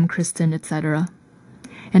 Karen, Pam, Kristen, etc.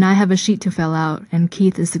 And I have a sheet to fill out, and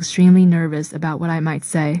Keith is extremely nervous about what I might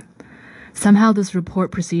say. Somehow this report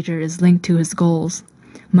procedure is linked to his goals: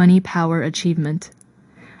 money, power, achievement.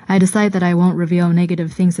 I decide that I won't reveal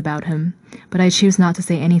negative things about him, but I choose not to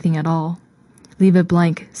say anything at all. Leave it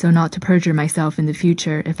blank so not to perjure myself in the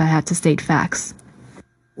future if I have to state facts.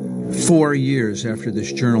 4 years after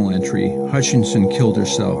this journal entry, Hutchinson killed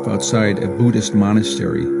herself outside a Buddhist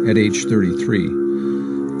monastery at age 33.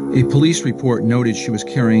 A police report noted she was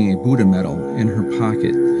carrying a Buddha medal in her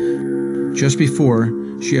pocket. Just before,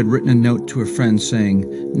 she had written a note to a friend saying,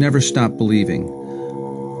 "Never stop believing."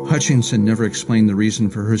 Hutchinson never explained the reason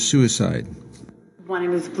for her suicide. One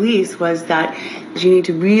of his beliefs was that you need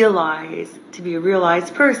to realize, to be a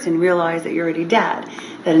realized person, realize that you're already dead.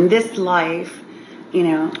 That in this life,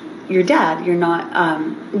 you're dead. You're not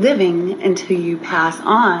living until you pass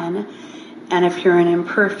on. And if you're an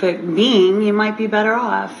imperfect being, you might be better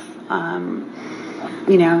off, going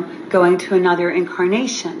to another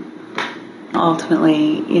incarnation.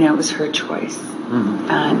 Ultimately, it was her choice. Mm-hmm.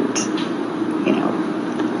 And,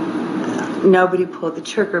 nobody pulled the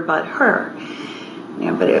trigger but her.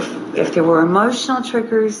 But if there were emotional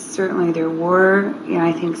triggers, certainly there were.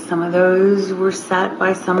 I think some of those were set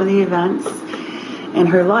by some of the events in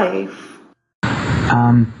her life.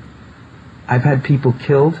 I've had people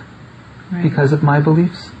killed because of my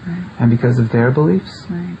beliefs and because of their beliefs.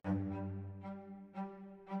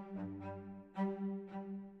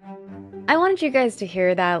 I wanted you guys to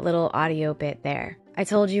hear that little audio bit there. I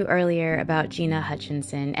told you earlier about Gina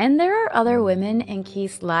Hutchinson, and there are other women in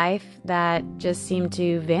Keith's life that just seem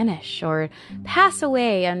to vanish or pass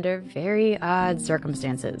away under very odd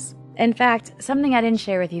circumstances. In fact, something I didn't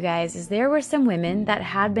share with you guys is there were some women that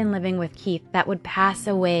had been living with Keith that would pass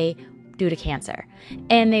away due to cancer.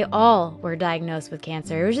 And they all were diagnosed with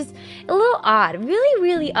cancer. It was just a little odd, really,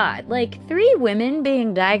 really odd. Like 3 women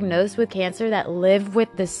being diagnosed with cancer that live with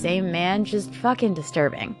the same man, just fucking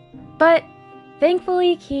disturbing. But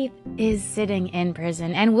thankfully, Keith is sitting in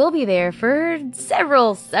prison and will be there for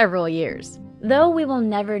several years. Though we will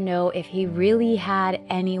never know if he really had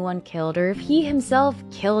anyone killed or if he himself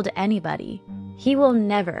killed anybody, he will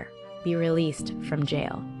never be released from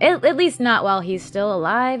jail. At least not while he's still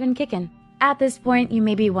alive and kicking. At this point, you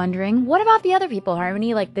may be wondering, what about the other people,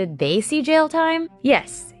 Harmony? Like, did they see jail time?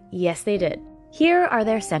 Yes, they did. Here are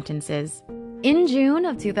their sentences. In June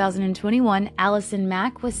of 2021, Allison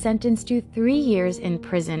Mack was sentenced to 3 years in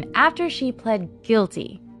prison after she pled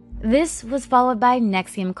guilty. This was followed by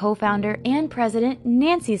NXIVM co-founder and president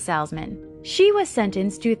Nancy Salzman. She was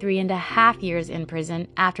sentenced to 3.5 years in prison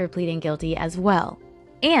after pleading guilty as well.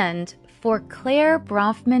 And for Claire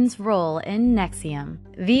Bronfman's role in NXIVM,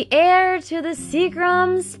 the heir to the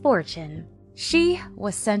Seagram's fortune, she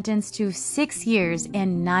was sentenced to 6 years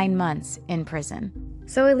and 9 months in prison.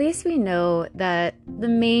 So at least we know that the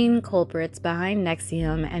main culprits behind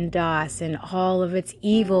NXIVM and DOS and all of its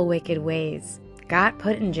evil, wicked ways got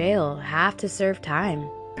put in jail, have to serve time.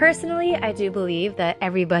 Personally, I do believe that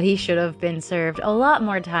everybody should have been served a lot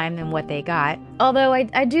more time than what they got. Although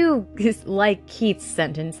I do like Keith's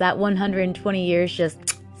sentence, that 120 years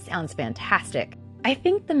just sounds fantastic. I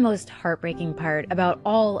think the most heartbreaking part about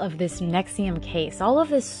all of this NXIVM case, all of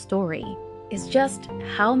this story, is just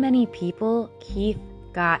how many people Keith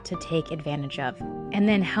got to take advantage of. And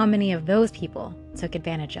then how many of those people took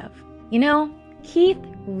advantage of. You know, Keith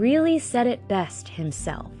really said it best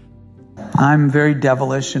himself. I'm very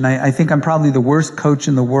devilish, and I think I'm probably the worst coach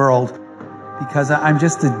in the world because I'm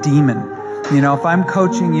just a demon. You know, if I'm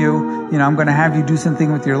coaching you, I'm going to have you do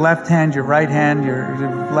something with your left hand, your right hand, your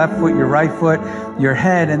left foot, your right foot, your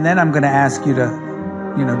head, and then I'm going to ask you to,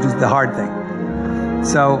 do the hard thing.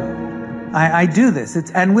 So I do this.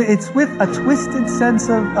 It's with a twisted sense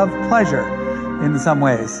of pleasure in some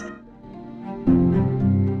ways.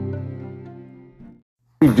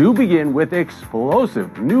 We do begin with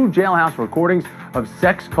explosive new jailhouse recordings of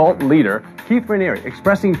sex cult leader Keith Raniere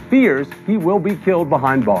expressing fears he will be killed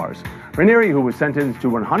behind bars. Raniere, who was sentenced to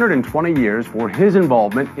 120 years for his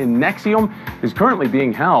involvement in NXIVM, is currently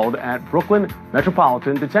being held at Brooklyn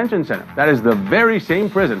Metropolitan Detention Center. That is the very same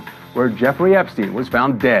prison where Jeffrey Epstein was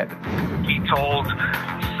found dead. He told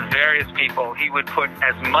various people he would put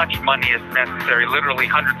as much money as necessary, literally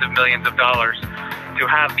hundreds of millions of dollars, to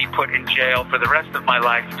have me put in jail for the rest of my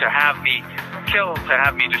life, to have me killed, to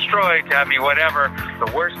have me destroyed, to have me whatever,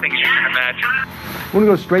 the worst thing you can imagine. We're going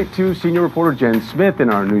to go straight to senior reporter Jen Smith in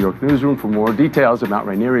our New York newsroom for more details about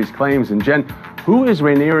Raniere's claims. And Jen, who is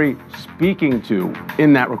Raniere speaking to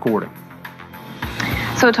in that recording?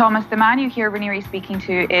 So, Thomas, the man you hear Raniere speaking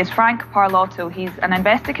to is Frank Parlato. He's an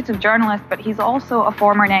investigative journalist, but he's also a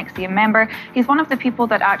former NXIVM member. He's one of the people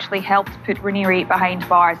that actually helped put Raniere behind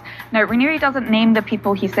bars. Now, Raniere doesn't name the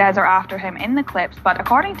people he says are after him in the clips, but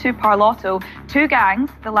according to Parlato, 2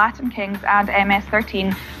 gangs, the Latin Kings and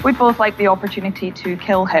MS-13, would both like the opportunity to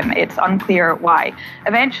kill him. It's unclear why.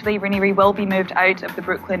 Eventually, Raniere will be moved out of the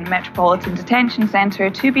Brooklyn Metropolitan Detention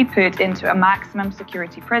Center to be put into a maximum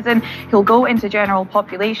security prison. He'll go into general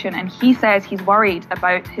population, and he says he's worried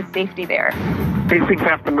about his safety there. These things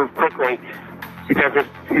have to move quickly because if,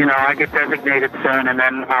 I get designated soon and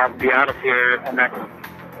then I'll be out of here, and that's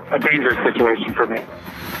a dangerous situation for me.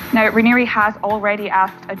 Now, Raniere has already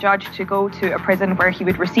asked a judge to go to a prison where he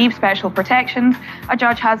would receive special protections. A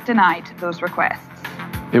judge has denied those requests.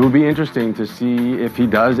 It would be interesting to see if he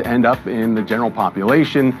does end up in the general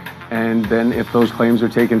population, and then if those claims are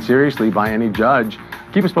taken seriously by any judge.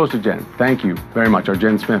 Keep us posted, Jen. Thank you very much. Our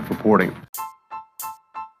Jen Smith reporting.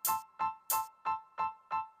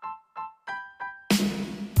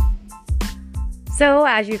 So,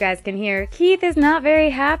 as you guys can hear, Keith is not very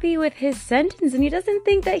happy with his sentence, and he doesn't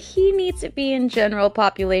think that he needs to be in general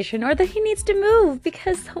population or that he needs to move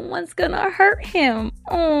because someone's gonna hurt him.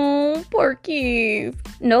 Oh, poor Keith.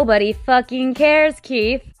 Nobody fucking cares,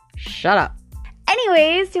 Keith. Shut up.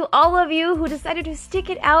 Anyways, to all of you who decided to stick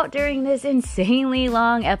it out during this insanely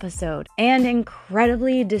long episode, and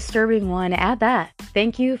incredibly disturbing one at that,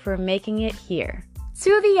 thank you for making it here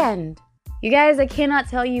to the end. You guys, I cannot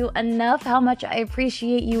tell you enough how much I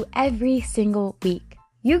appreciate you every single week.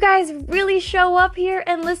 You guys really show up here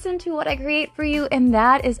and listen to what I create for you, and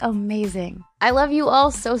that is amazing. I love you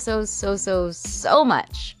all so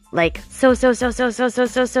much. Like, so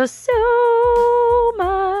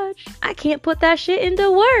much. I can't put that shit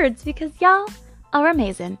into words because y'all are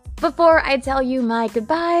amazing. Before I tell you my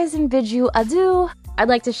goodbyes and bid you adieu, I'd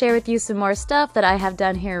like to share with you some more stuff that I have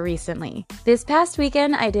done here recently. This past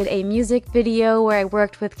weekend, I did a music video where I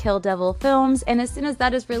worked with Kill Devil Films, and as soon as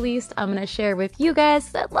that is released, I'm gonna share with you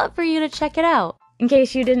guys. I'd love for you to check it out. In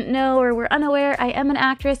case you didn't know or were unaware, I am an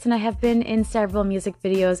actress and I have been in several music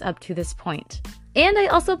videos up to this point. And I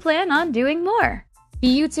also plan on doing more. The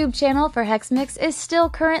YouTube channel for HexMix is still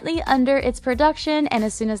currently under its production, and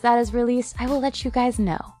as soon as that is released, I will let you guys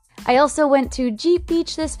know. I also went to Jeep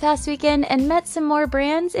Beach this past weekend and met some more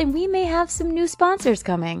brands, and we may have some new sponsors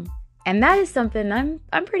coming. And that is something I'm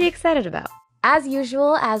pretty excited about. As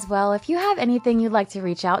usual as well, if you have anything you'd like to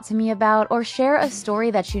reach out to me about or share a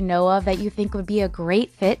story that you know of that you think would be a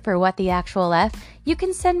great fit for What the Actual F, you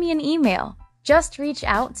can send me an email. Just reach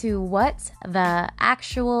out to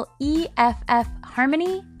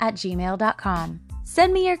whattheactualeffharmony@gmail.com.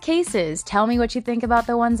 Send me your cases. Tell me what you think about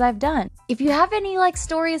the ones I've done. If you have any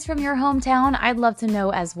stories from your hometown, I'd love to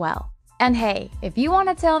know as well. And hey, if you want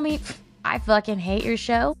to tell me I fucking hate your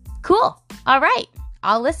show, cool. All right,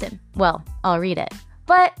 I'll listen. Well, I'll read it.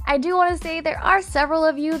 But I do want to say there are several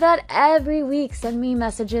of you that every week send me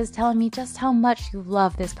messages telling me just how much you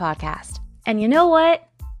love this podcast. And you know what?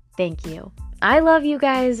 Thank you. I love you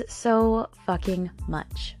guys so fucking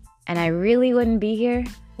much. And I really wouldn't be here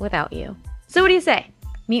without you. So what do you say?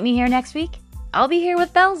 Meet me here next week? I'll be here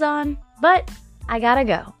with bells on, but I gotta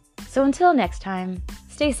go. So until next time,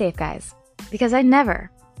 stay safe, guys, because I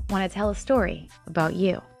never want to tell a story about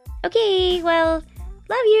you. Okay, well,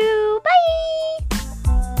 love you. Bye!